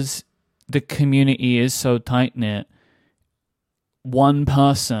because the community is so tight-knit, one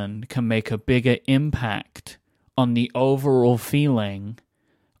person can make a bigger impact on the overall feeling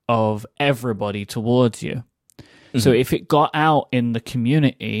of everybody towards you. So if it got out in the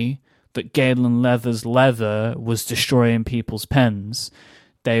community that Galen Leather's leather was destroying people's pens,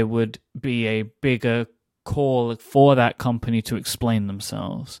 there would be a bigger call for that company to explain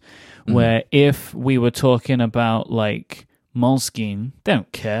themselves. Where if we were talking about Moleskine, they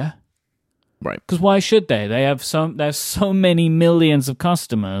don't care. Right. Because why should they? There's so many millions of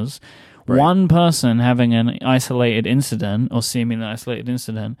customers. Right. One person having an isolated incident or seemingly isolated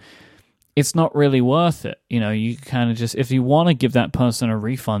incident, it's not really worth it. You kind of just, if you want to give that person a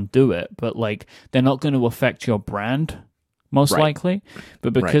refund, do it. But they're not going to affect your brand, most likely.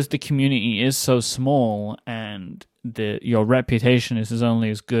 But because the community is so small and your reputation is only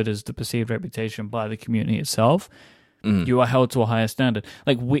as good as the perceived reputation by the community itself, you are held to a higher standard.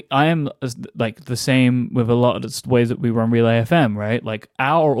 I am the same with a lot of the ways that we run Relay FM, right?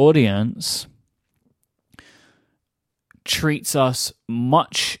 Our audience would treat us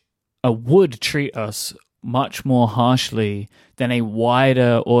much more harshly than a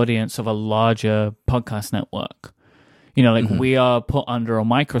wider audience of a larger podcast network. We are put under a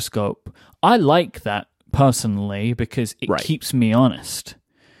microscope. I like that personally because it keeps me honest,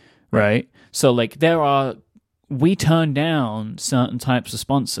 right? So we turn down certain types of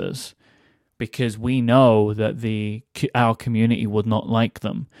sponsors because we know that our community would not like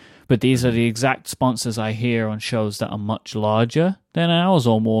them. But these are the exact sponsors I hear on shows that are much larger than ours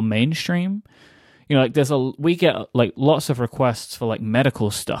or more mainstream. We get lots of requests for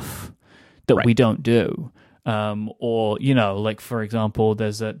medical stuff that we don't do. For example,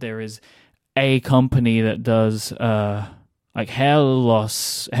 there is a company that does like hair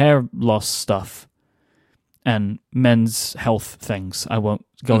loss stuff, and men's health things. I won't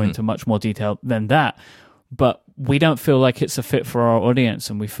go into much more detail than that, but we don't feel like it's a fit for our audience,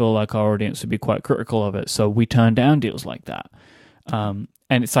 and we feel like our audience would be quite critical of it. So we turn down deals like that. And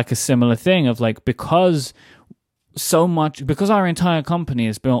it's like a similar thing of like, because our entire company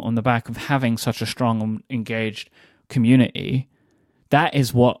is built on the back of having such a strong and engaged community, that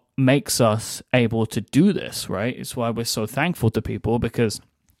is what makes us able to do this, right? It's why we're so thankful to people, because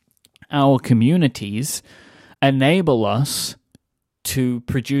our communities enable us to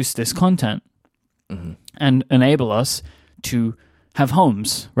produce this content and enable us to have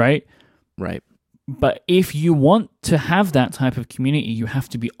homes, right? Right. But if you want to have that type of community, you have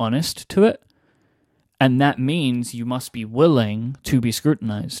to be honest to it. And that means you must be willing to be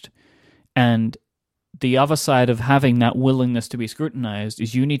scrutinized. And the other side of having that willingness to be scrutinized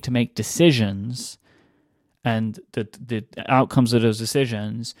is you need to make decisions, and the outcomes of those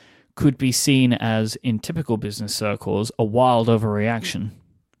decisions could be seen as, in typical business circles, a wild overreaction.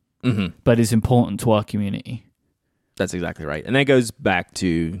 But is important to our community. That's exactly right. And that goes back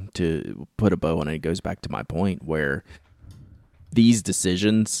to put a bow on it, it goes back to my point where these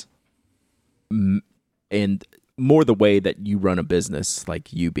decisions, and more the way that you run a business,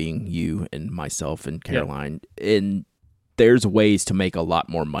 like you being you and myself and Caroline, and there's ways to make a lot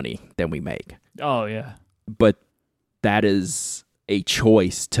more money than we make. Oh, yeah. But that is a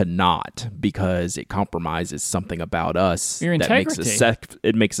choice to not, because it compromises something about us. Your integrity.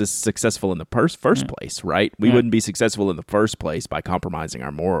 It makes us successful in the first place, right? We wouldn't be successful in the first place by compromising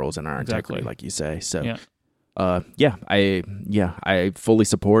our morals and our integrity, like you say. So, I fully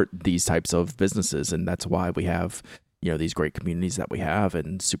support these types of businesses, and that's why we have, these great communities that we have,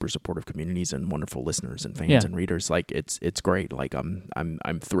 and super supportive communities, and wonderful listeners and fans and readers. Like it's great. Like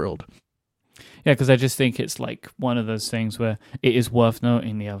I'm thrilled. Yeah, because I just think it's like one of those things where it is worth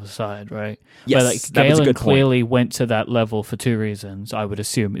noting the other side, right? Yes, where, like, that was a good clearly went to that level for two reasons, I would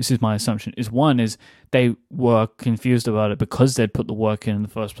assume. This is my assumption. One is they were confused about it because they'd put the work in the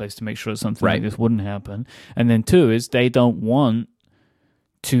first place to make sure something like this wouldn't happen. And then two is they don't want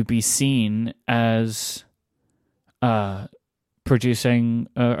to be seen as producing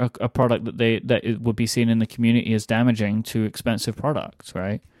a product that it would be seen in the community as damaging to expensive products,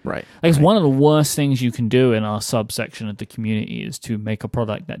 right? Right. Like, it's one of the worst things you can do in our subsection of the community is to make a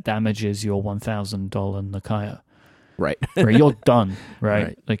product that damages your $1,000 Nakaya. Right. Right. You're done,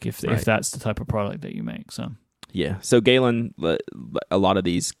 right? Like if that's the type of product that you make. So yeah. So Galen, a lot of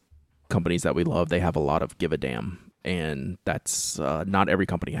these companies that we love, they have a lot of give a damn, and that's not every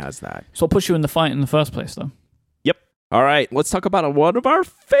company has that. So what puts you in the fight in the first place, though? Yep. All right. Let's talk about one of our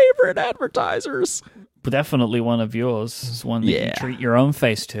favorite advertisers. Definitely one of yours. It's one that you treat your own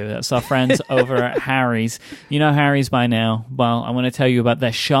face to. That's our friends over at Harry's. You know Harry's by now. Well, I want to tell you about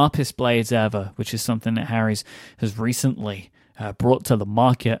their sharpest blades ever, which is something that Harry's has recently brought to the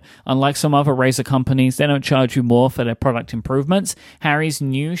market. Unlike some other razor companies, they don't charge you more for their product improvements. Harry's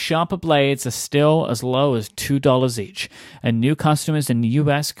new sharper blades are still as low as $2 each. And new customers in the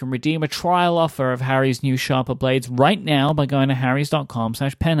US can redeem a trial offer of Harry's new sharper blades right now by going to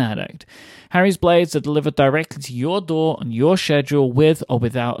harrys.com/penaddict. Harry's blades are delivered directly to your door on your schedule with or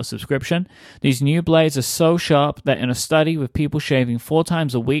without a subscription. These new blades are so sharp that in a study with people shaving 4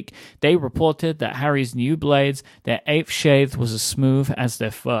 times a week, they reported that Harry's new blades, their 8th shave was as smooth as their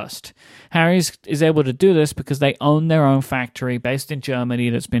first. Harry's is able to do this because they own their own factory based in Germany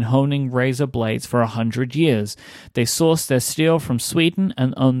that's been honing razor blades for 100 years. They source their steel from Sweden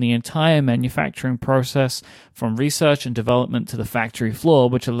and own the entire manufacturing process from research and development to the factory floor,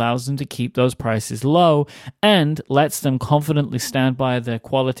 which allows them to keep those prices low and lets them confidently stand by their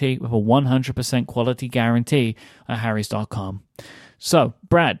quality with a 100% quality guarantee at harrys.com. So,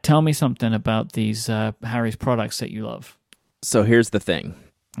 Brad, tell me something about these Harry's products that you love. So here's the thing.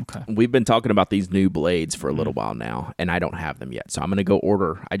 Okay. We've been talking about these new blades for a little while now, and I don't have them yet. So I'm going to go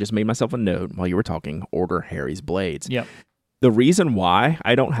order. I just made myself a note while you were talking, order Harry's blades. Yep. The reason why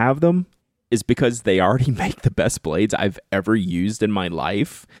I don't have them is because they already make the best blades I've ever used in my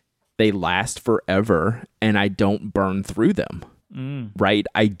life. They last forever, and I don't burn through them, right?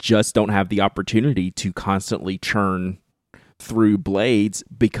 I just don't have the opportunity to constantly churn through blades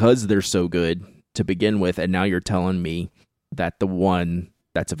because they're so good to begin with, and now you're telling me that the one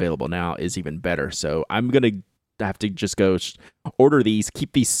that's available now is even better. So I'm going to have to just go order these,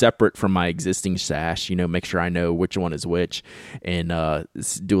 keep these separate from my existing stash, make sure I know which one is which, and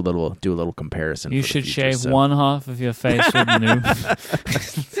do a little comparison. You should shave one half of your face with new.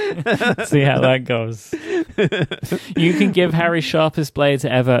 See how that goes. You can give Harry's Sharpest Blades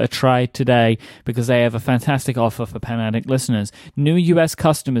Ever a try today because they have a fantastic offer for Pen Addict listeners. New US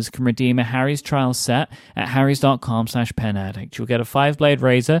customers can redeem a Harry's trial set at harrys.com/penaddict. You'll get a 5-blade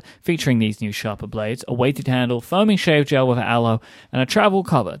razor featuring these new sharper blades, a weighted handle, foaming shave gel with aloe, and a travel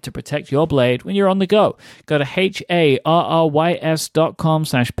cover to protect your blade when you're on the go. Go to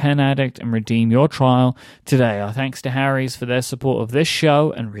harrys.com/penaddict and redeem your trial today. Our thanks to Harry's for their support of this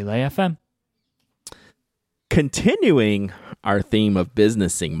show and Relay FM. Continuing our theme of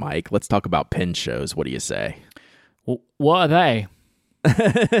businessing, Mike, let's talk about pen shows. What do you say? What are they?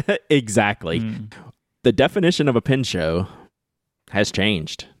 Exactly. The definition of a pen show has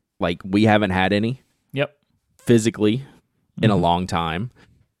changed. Like, we haven't had any. Yep. Physically in a long time.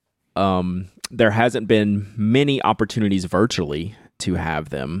 There hasn't been many opportunities virtually to have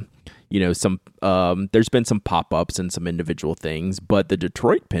them. You know, there's been some pop-ups and some individual things, but the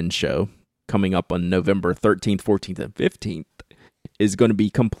Detroit Pen Show coming up on November 13th, 14th, and 15th is going to be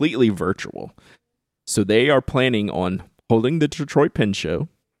completely virtual. So they are planning on holding the Detroit Pen Show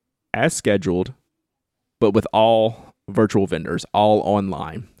as scheduled, but with all virtual vendors, all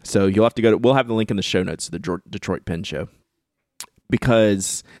online. So you'll have to we'll have the link in the show notes to the Detroit Pen Show,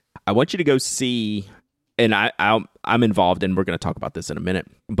 because I want you to go see, and I'm involved, and we're going to talk about this in a minute,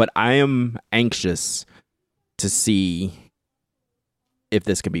 but I am anxious to see if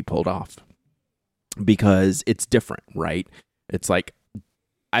this can be pulled off, because it's different, right? It's like,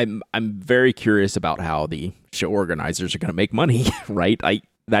 I'm very curious about how the show organizers are going to make money, right?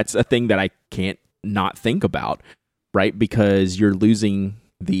 That's a thing that I can't not think about, right? Because you're losing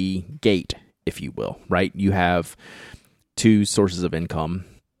the gate, if you will, right? You have two sources of income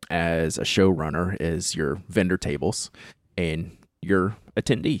as a showrunner: is your vendor tables and your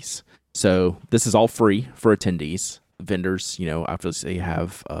attendees. So this is all free for attendees. Vendors, obviously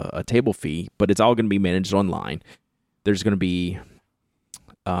have a table fee, but it's all going to be managed online. There's going to be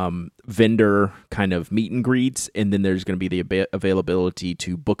vendor kind of meet and greets, and then there's going to be the availability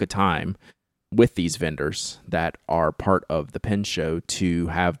to book a time with these vendors that are part of the pen show to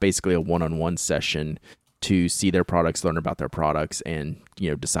have basically a one-on-one session to see their products, learn about their products, and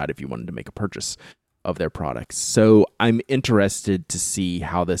decide if you wanted to make a purchase of their products. So I'm interested to see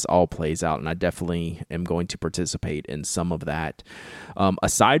how this all plays out, and I definitely am going to participate in some of that.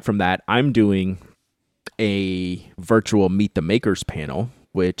 Aside from that, I'm doing a virtual Meet the Makers panel,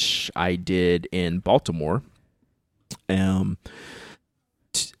 which I did in Baltimore, in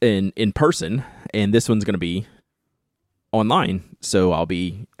person, and this one's going to be online. So I'll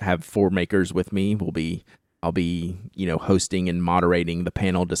have 4 makers with me. I'll be hosting and moderating the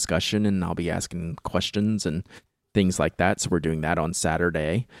panel discussion, and I'll be asking questions and things like that. So we're doing that on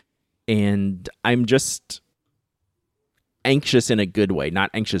Saturday, and I'm just anxious in a good way, not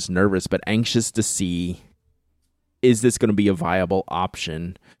anxious, nervous, but anxious to see, is this going to be a viable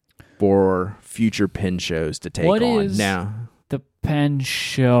option for future pen shows to take what on? Is now, the pen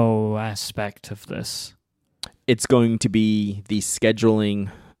show aspect of this? It's going to be the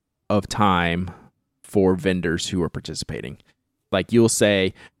scheduling of time for vendors who are participating. Like, you'll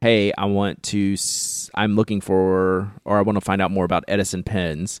say, hey, I'm looking for, or I want to find out more about Edison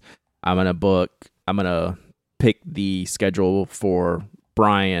pens. I'm going to pick the schedule for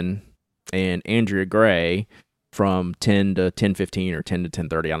Brian and Andrea Gray from 10 to 10:15 or 10 to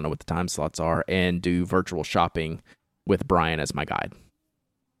 10:30. I don't know what the time slots are, and do virtual shopping with Brian as my guide.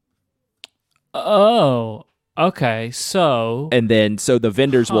 Oh, okay. So the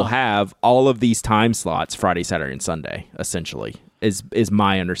vendors will have all of these time slots Friday, Saturday, and Sunday, essentially, is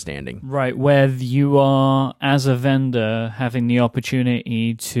my understanding. Right, where you are, as a vendor, having the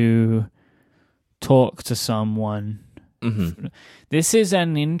opportunity to talk to someone. Mm-hmm. This is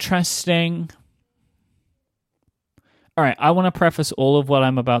an interesting... All right, I want to preface all of what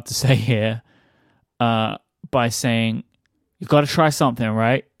I'm about to say here by saying, you've got to try something,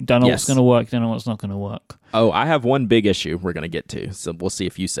 right? Don't know what's going to work, don't know what's not going to work. Oh, I have one big issue we're going to get to, so we'll see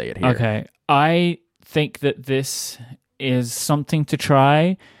if you say it here. Okay, I think that this is something to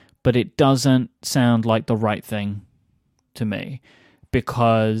try, but it doesn't sound like the right thing to me.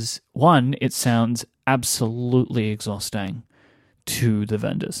 Because, one, it sounds absolutely exhausting to the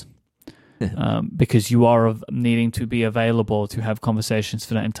vendors. Because you are needing to be available to have conversations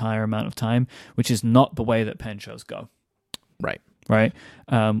for that entire amount of time, which is not the way that pen shows go. Right.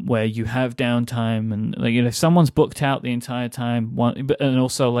 Where you have downtime, and if someone's booked out the entire time, and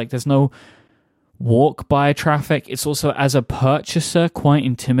also there's no walk by traffic. It's also, as a purchaser, quite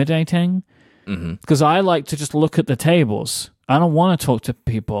intimidating, because I like to just look at the tables. I don't want to talk to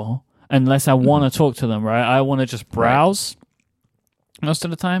people unless I want to talk to them. Right? I want to just browse. most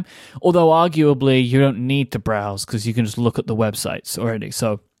of the time. Although arguably you don't need to browse because you can just look at the websites already.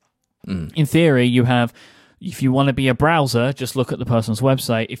 So in theory, you have, if you want to be a browser, just look at the person's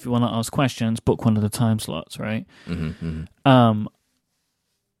website. If you want to ask questions, book one of the time slots, right?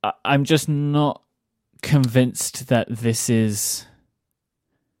 I'm just not convinced that this is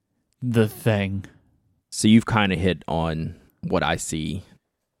the thing. So you've kind of hit on what I see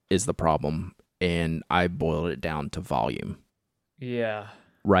is the problem, and I boiled it down to volume. Yeah.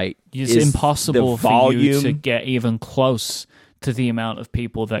 Right? It's impossible for you to get even close to the amount of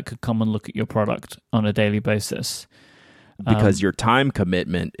people that could come and look at your product on a daily basis. Because your time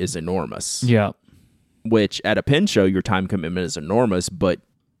commitment is enormous. Yeah. Which at a pen show, your time commitment is enormous, but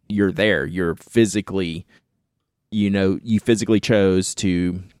you're there. You're physically, you physically chose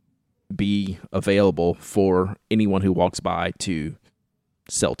to be available for anyone who walks by to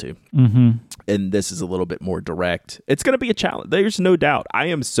sell to. And this is a little bit more direct. It's going to be a challenge. There's no doubt. I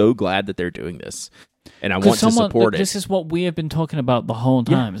am so glad that they're doing this, and I want to support it. This is what we have been talking about the whole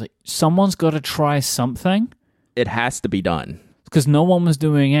time. It's like, someone's got to try something. It has to be done. Because no one was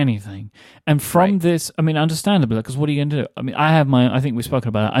doing anything. And from this, I mean, understandably, because what are you going to do? I mean, I think we've spoken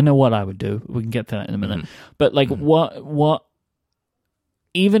about it. I know what I would do. We can get to that in a minute. But like, what,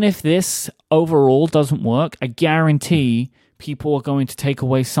 even if this overall doesn't work, I guarantee people are going to take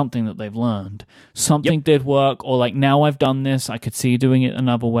away something that they've learned. Something did work, or like, now I've done this, I could see doing it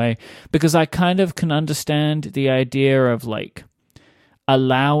another way. Because I kind of can understand the idea of like,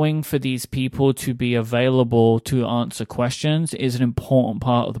 allowing for these people to be available to answer questions is an important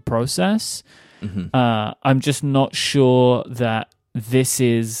part of the process. I'm just not sure that this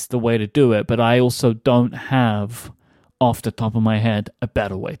is the way to do it, but I also don't have, off the top of my head, a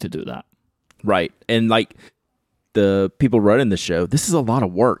better way to do that. Right. And like the people running the show, this is a lot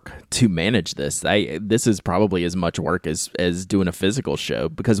of work to manage this. This is probably as much work as doing a physical show,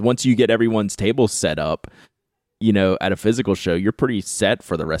 because once you get everyone's table set up, at a physical show, you're pretty set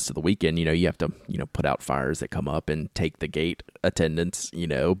for the rest of the weekend. You have to, put out fires that come up and take the gate attendance,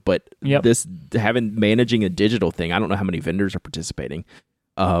 but this managing a digital thing, I don't know how many vendors are participating.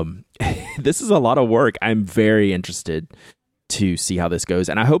 This is a lot of work. I'm very interested to see how this goes.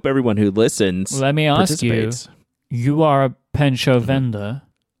 And I hope everyone who listens Let me ask you are a pen show vendor.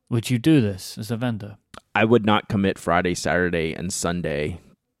 Would you do this as a vendor? I would not commit Friday, Saturday, and Sunday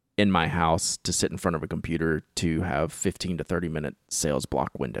in my house to sit in front of a computer to have 15 to 30 minute sales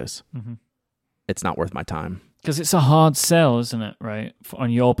block windows. It's not worth my time. Because it's a hard sell, isn't it, right?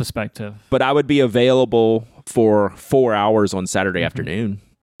 On your perspective. But I would be available for 4 hours on Saturday afternoon.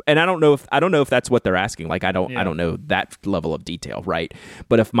 And I don't know if that's what they're asking. Like, I don't know that level of detail, right?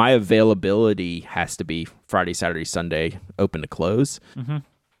 But if my availability has to be Friday, Saturday, Sunday, open to close,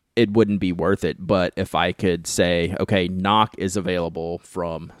 it wouldn't be worth it. But if I could say, okay, Knock is available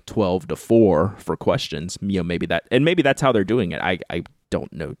from 12 to 4 for questions, maybe that's how they're doing it. I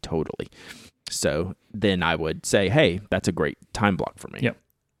don't know totally. So then I would say, hey, that's a great time block for me. Yep.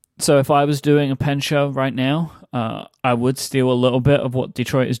 So if I was doing a pen show right now, I would steal a little bit of what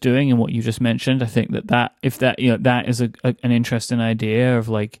Detroit is doing and what you just mentioned. I think that is an interesting idea of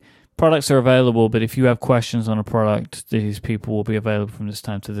like, products are available, but if you have questions on a product, these people will be available from this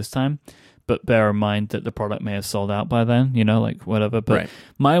time to this time. But bear in mind that the product may have sold out by then, like whatever. But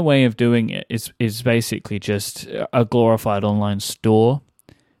my way of doing it is basically just a glorified online store,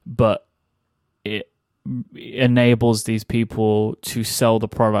 but it enables these people to sell the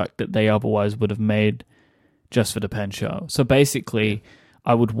product that they otherwise would have made just for the pen show. So basically,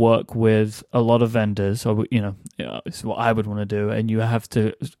 I would work with a lot of vendors, or it's what I would want to do, and you have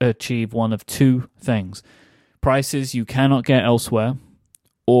to achieve one of two things: prices you cannot get elsewhere,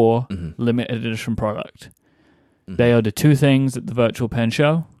 or limited edition product. They are the two things at the virtual pen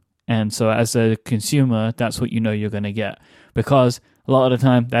show, and so as a consumer, that's what you're going to get, because a lot of the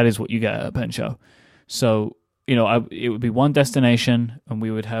time that is what you get at a pen show. So it would be one destination, and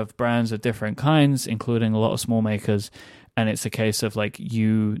we would have brands of different kinds, including a lot of small makers. And it's a case of like,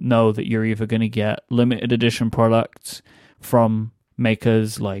 that you're either going to get limited edition products from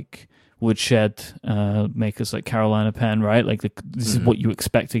makers like Woodshed, makers like Carolina Pen, right? Like this is what you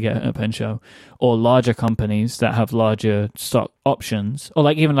expect to get at a pen show, or larger companies that have larger stock options, or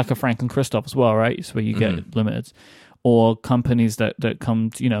like even like a Franklin Christoph as well, right? It's where you get limiteds, or companies that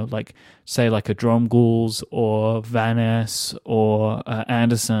come, like say like a Drum Ghouls or Van Ness or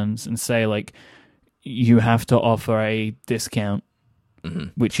Andersons, and say like, you have to offer a discount,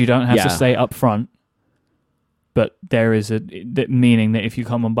 which you don't have to say up front, but there is meaning that if you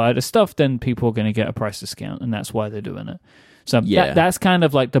come and buy the stuff, then people are going to get a price discount, and that's why they're doing it. So that's kind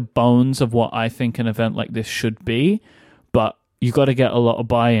of like the bones of what I think an event like this should be, but you got to get a lot of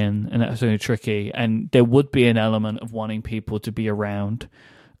buy-in, and that's really tricky. And there would be an element of wanting people to be around.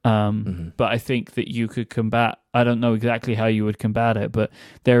 But I think that you could combat, I don't know exactly how you would combat it, but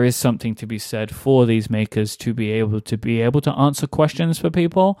there is something to be said for these makers to be able to answer questions for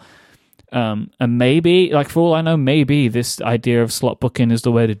people. And maybe, like, for all I know, maybe this idea of slot booking is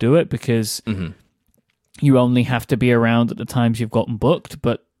the way to do it, because you only have to be around at the times you've gotten booked,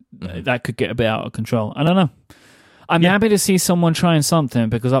 but that could get a bit out of control. I don't know. I'm happy to see someone trying something,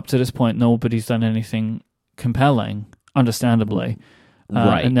 because up to this point, nobody's done anything compelling, understandably.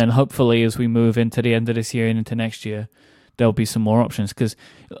 Right. And then hopefully as we move into the end of this year and into next year, there'll be some more options. Because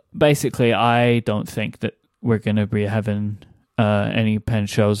basically, I don't think that we're going to be having any pen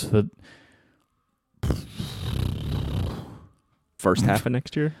shows for first half of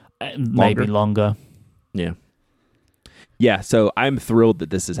next year? Maybe longer. Yeah. Yeah, so I'm thrilled that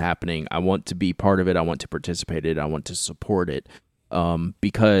this is happening. I want to be part of it. I want to participate in it. I want to support it.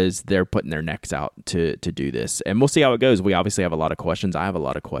 Because they're putting their necks out to do this. And we'll see how it goes. We obviously have a lot of questions. I have a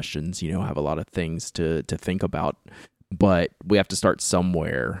lot of questions, I have a lot of things to think about, but we have to start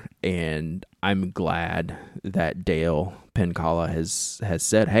somewhere. And I'm glad that Dale Pencala has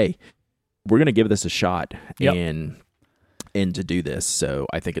said, hey, we're going to give this a shot and to do this. So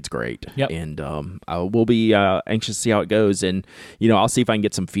I think it's great. Yep. And I will be anxious to see how it goes. And, I'll see if I can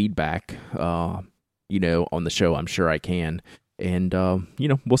get some feedback, on the show. I'm sure I can. And,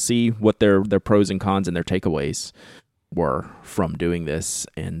 we'll see what their pros and cons and their takeaways were from doing this.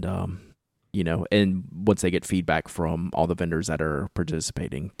 And, and once they get feedback from all the vendors that are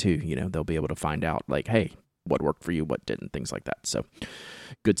participating too, they'll be able to find out, like, hey, what worked for you, what didn't, things like that. So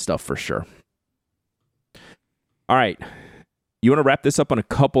good stuff for sure. All right. You want to wrap this up on a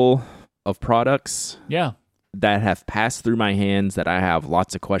couple of products? Yeah. That have passed through my hands that I have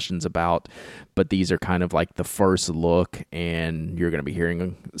lots of questions about, but these are kind of like the first look, and you're going to be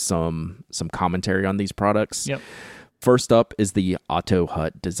hearing some commentary on these products. Yep. First up is the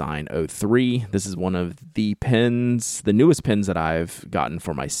AutoHut Design 03. This is one of the pens, the newest pens that I've gotten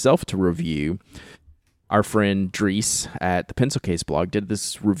for myself to review. Our friend Dries at the Pencil Case blog did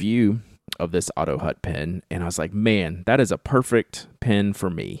this review of this AutoHut pen, and I was like, man, that is a perfect pen for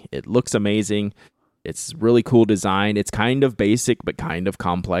me. It looks amazing. It's really cool design. It's kind of basic, but kind of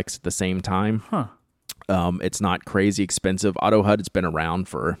complex at the same time. Huh. It's not crazy expensive. AutoHut has been around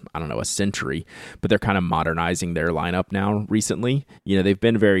for, a century, but they're kind of modernizing their lineup now recently. They've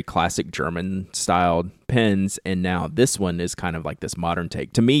been very classic German-styled pens, and now this one is kind of like this modern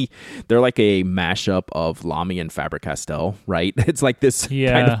take. To me, they're like a mashup of Lamy and Faber-Castell, right? It's like this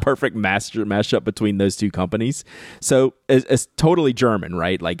kind of perfect mashup between those two companies. So it's totally German,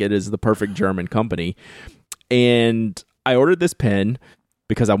 right? Like, it is the perfect German company. And I ordered this pen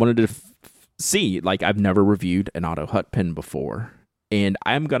because I wanted to see, like, I've never reviewed an AutoHut pen before, and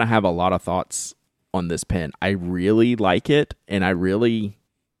I'm gonna have a lot of thoughts on this pen. I really like it, and I'm really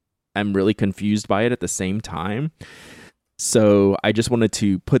confused by it at the same time. So I just wanted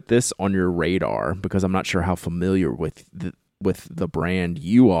to put this on your radar because I'm not sure how familiar with the brand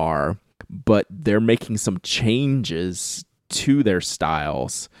you are, but they're making some changes to their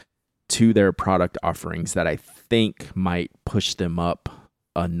styles, to their product offerings that I think might push them up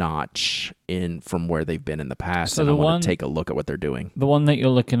a notch in from where they've been in the past. So and I want to take a look at what they're doing. The one that you're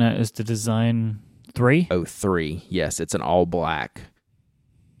looking at is the Design 3? 03. Yes, it's an all black,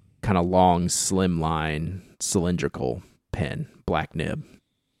 kind of long, slimline, cylindrical pen, black nib.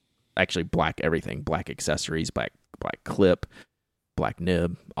 Actually, black everything, black accessories, black clip, black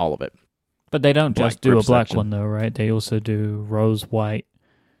nib, all of it. But they don't just do a black one though, right? They also do rose white,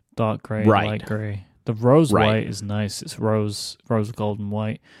 dark gray, light gray. The rose white is nice. It's rose gold and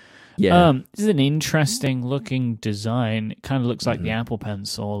white. Yeah. This is an interesting looking design. It kind of looks like the Apple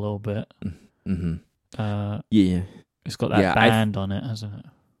Pencil a little bit. Mm-hmm. Yeah. It's got that band on it, hasn't it?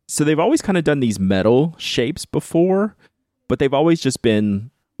 So they've always kind of done these metal shapes before, but they've always just been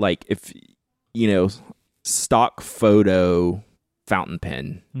like, if stock photo fountain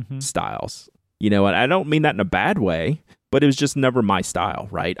pen styles. And I don't mean that in a bad way, but it was just never my style,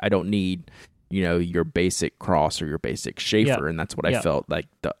 right? I don't need your basic cross or your basic Schaefer, and that's what I felt like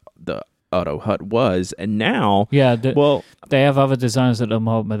the AutoHut was. And now, they have other designs at the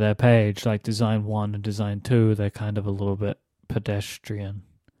bottom of their page, like Design 1 and Design 2. They're kind of a little bit pedestrian.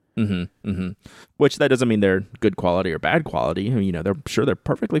 Which that doesn't mean they're good quality or bad quality. They're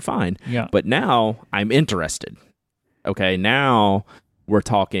perfectly fine. Yeah. But now I'm interested. Okay, now we're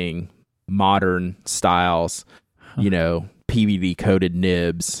talking modern styles, PVD coated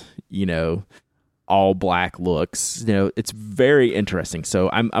nibs, all black looks. It's very interesting. So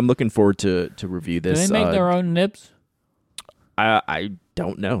I'm looking forward to review this. Do they make their own nibs? I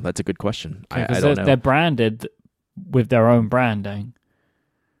don't know. That's a good question. Okay, I don't know. They're branded with their own branding.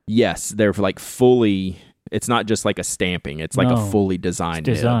 Yes, they're like fully. It's not just like a stamping. It's like a fully designed.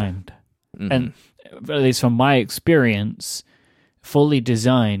 It's designed, and at least from my experience, fully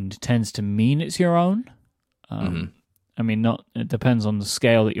designed tends to mean it's your own. I mean, it depends on the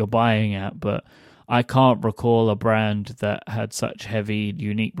scale that you're buying at, but I can't recall a brand that had such heavy,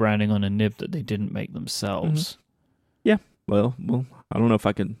 unique branding on a nib that they didn't make themselves. Yeah, well, I don't know if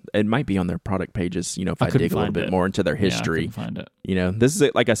I could. It might be on their product pages. If I dig a little bit more into their history. Yeah, I couldn't find it. This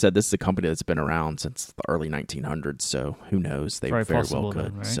is like I said, this is a company that's been around since the early 1900s. So who knows? They very well could.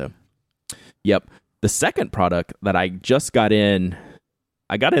 Then, right? So, yep. The second product that I just got in,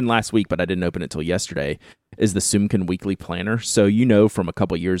 I got in last week, but I didn't open it till yesterday, is the Sumkin Weekly Planner. So from a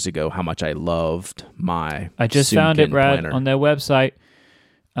couple years ago how much I loved my I just Sumkin found it, Brad, planner. on their website.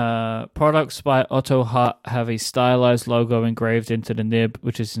 Products by Otto Hutt have a stylized logo engraved into the nib,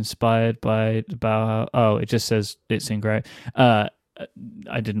 which is inspired by the Bauhaus. Oh, it just says it's engraved. I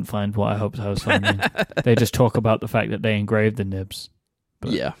didn't find what I hoped I was finding. They just talk about the fact that they engraved the nibs.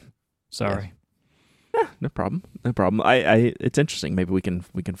 But, yeah. Sorry. Yeah, no problem. I it's interesting. Maybe we can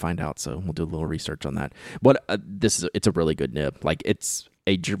find out. So we'll do a little research on that. But it's a really good nib. Like it's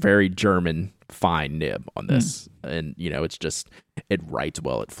a very German fine nib on this, and it's just it writes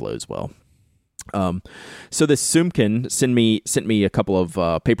well, it flows well. So this Sumkin sent me a couple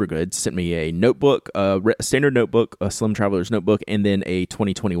of paper goods. Sent me a notebook, a standard notebook, a Slim Traveler's notebook, and then a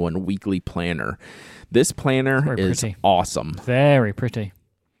 2021 weekly planner. This planner is awesome. Very pretty.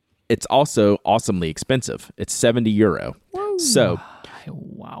 It's also awesomely expensive. It's €70. Whoa. So,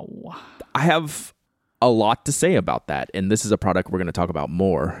 wow. I have a lot to say about that, and this is a product we're going to talk about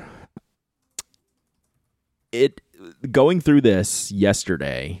more. Going through this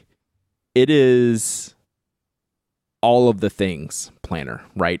yesterday, it is all of the things planner,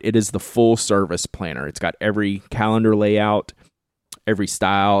 right? It is the full service planner. It's got every calendar layout, every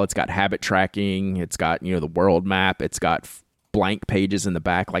style. It's got habit tracking. It's got, the world map. It's got blank pages in the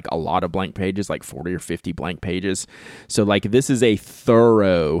back, like a lot of blank pages, like 40 or 50 blank pages. So like this is a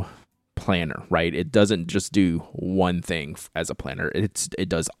thorough planner, right? It doesn't just do one thing as a planner. It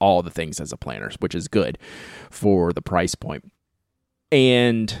does all the things as a planner, which is good for the price point.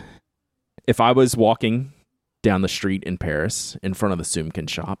 And if I was walking down the street in Paris in front of the Sumkin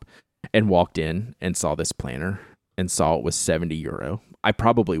shop and walked in and saw this planner and saw it was €70, I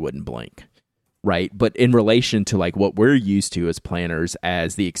probably wouldn't blink. Right. But in relation to like what we're used to as planners,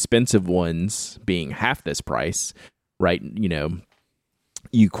 as the expensive ones being half this price, right?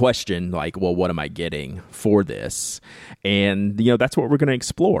 You question like, well, what am I getting for this? And, that's what we're going to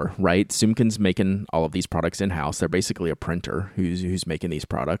explore, right? Sumkin's making all of these products in-house. They're basically a printer who's making these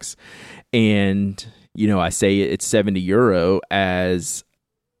products. And, I say it's €70 as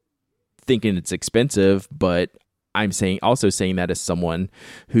thinking it's expensive, but I'm also saying that as someone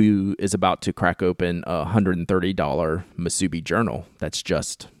who is about to crack open a $130 Masubi journal. That's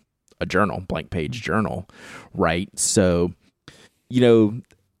just a journal, blank page journal, right? So,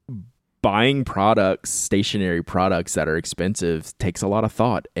 buying products, stationary products that are expensive takes a lot of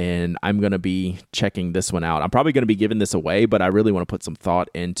thought, and I'm going to be checking this one out. I'm probably going to be giving this away, but I really want to put some thought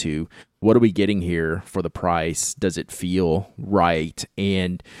into what are we getting here for the price? Does it feel right?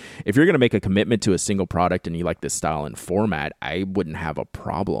 And if you're going to make a commitment to a single product and you like this style and format, I wouldn't have a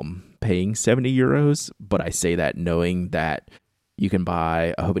problem paying €70, but I say that knowing that you can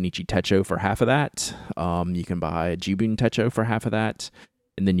buy a Hobonichi Techo for half of that. You can buy a Jibun Techo for half of that.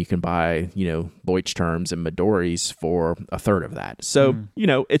 And then you can buy, Leuchtturms and Midori's for a third of that. So,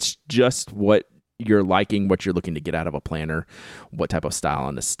 it's just what you're liking, what you're looking to get out of a planner, what type of style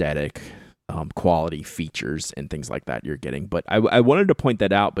and aesthetic, quality, features, and things like that you're getting. But I wanted to point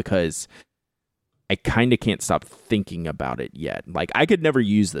that out because I kind of can't stop thinking about it yet. Like, I could never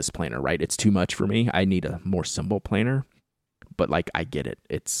use this planner, right? It's too much for me. I need a more simple planner. But, I get it.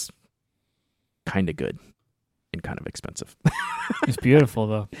 It's kind of good and kind of expensive. It's beautiful,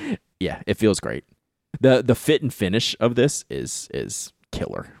 though. Yeah, it feels great. The fit and finish of this is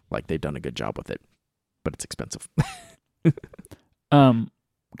killer. Like, they've done a good job with it. But it's expensive. Can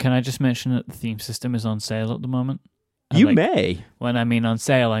I just mention that the theme system is on sale at the moment? You may. When I mean on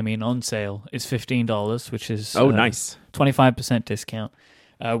sale, I mean on sale. It's $15, which is nice. 25% discount.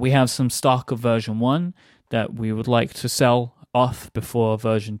 We have some stock of version 1 that we would like to sell off before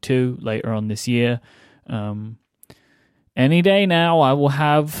version 2 later on this year. Any day now, I will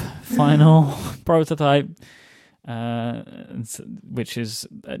have final prototype, which is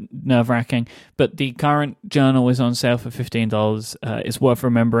nerve-wracking. But the current journal is on sale for $15. It's worth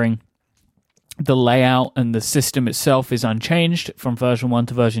remembering the layout and the system itself is unchanged from version 1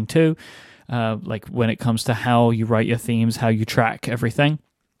 to version 2, like when it comes to how you write your themes, how you track everything.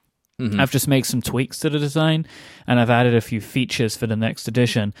 I've just made some tweaks to the design, and I've added a few features for the next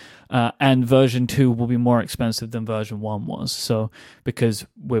edition. And version 2 will be more expensive than version 1 was. So because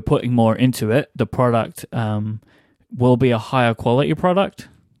we're putting more into it, the product will be a higher quality product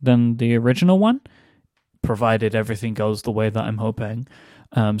than the original one, provided everything goes the way that I'm hoping.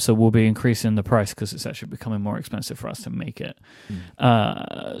 So we'll be increasing the price because it's actually becoming more expensive for us to make it.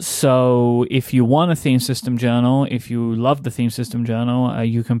 So if you want a theme system journal, if you love the theme system journal,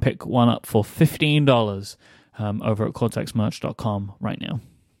 you can pick one up for $15 over at cortexmerch.com right now.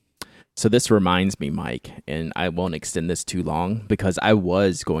 So this reminds me, Mike, and I won't extend this too long because I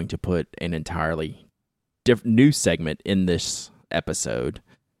was going to put an entirely new segment in this episode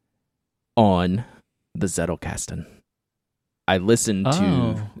on the Zettelkasten. I listened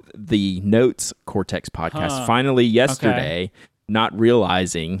to the Notes Cortex podcast finally yesterday, not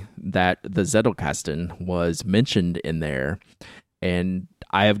realizing that the Zettelkasten was mentioned in there. And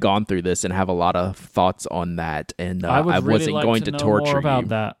I have gone through this and have a lot of thoughts on that. And I wasn't going to torture you about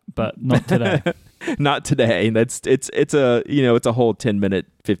that, but not today. Not today. It's a whole 10-minute,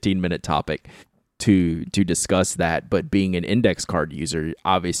 15-minute topic to discuss that, but being an index card user,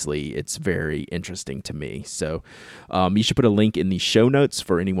 obviously it's very interesting to me. So you should put a link in the show notes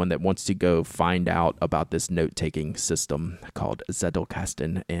for anyone that wants to go find out about this note-taking system called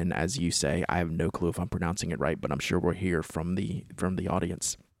Zettelkasten. And as you say, I have no clue if I'm pronouncing it right, but I'm sure we'll hear from the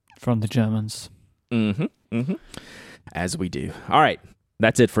audience. From the Germans. As we do. All right.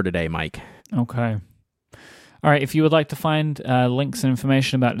 That's it for today, Mike. Okay. All right, if you would like to find links and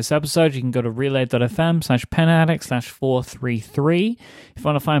information about this episode, you can go to relay.fm/penaddict/433. If you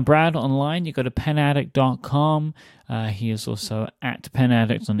want to find Brad online, you go to penaddict.com. He is also at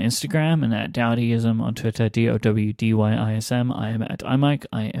penaddict on Instagram and at Dowdyism on Twitter, DOWDYISM. I am at imike,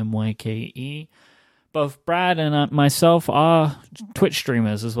 IMYKE. Both Brad and myself are Twitch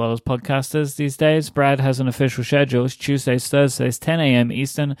streamers as well as podcasters these days. Brad has an official schedule. It's Tuesdays, Thursdays, 10 a.m.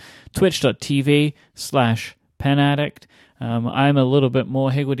 Eastern, twitch.tv/penaddict. I'm a little bit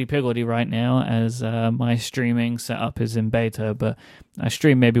more higgledy-piggledy right now as my streaming setup is in beta, but I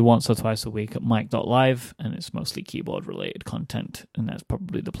stream maybe once or twice a week at mike.live, and it's mostly keyboard-related content, and that's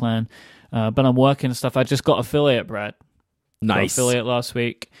probably the plan. But I'm working and stuff. I just got affiliate, Brad. Nice. Got affiliate last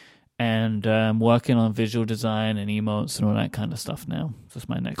week. And I'm working on visual design and emotes and all that kind of stuff now. That's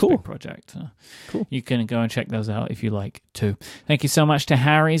my next big project. Cool. You can go and check those out if you like to. Thank you so much to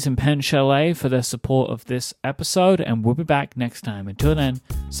Harry's and Pen Chalet for their support of this episode, and we'll be back next time. Until then,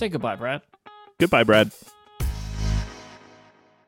 say goodbye, Brad. Goodbye, Brad.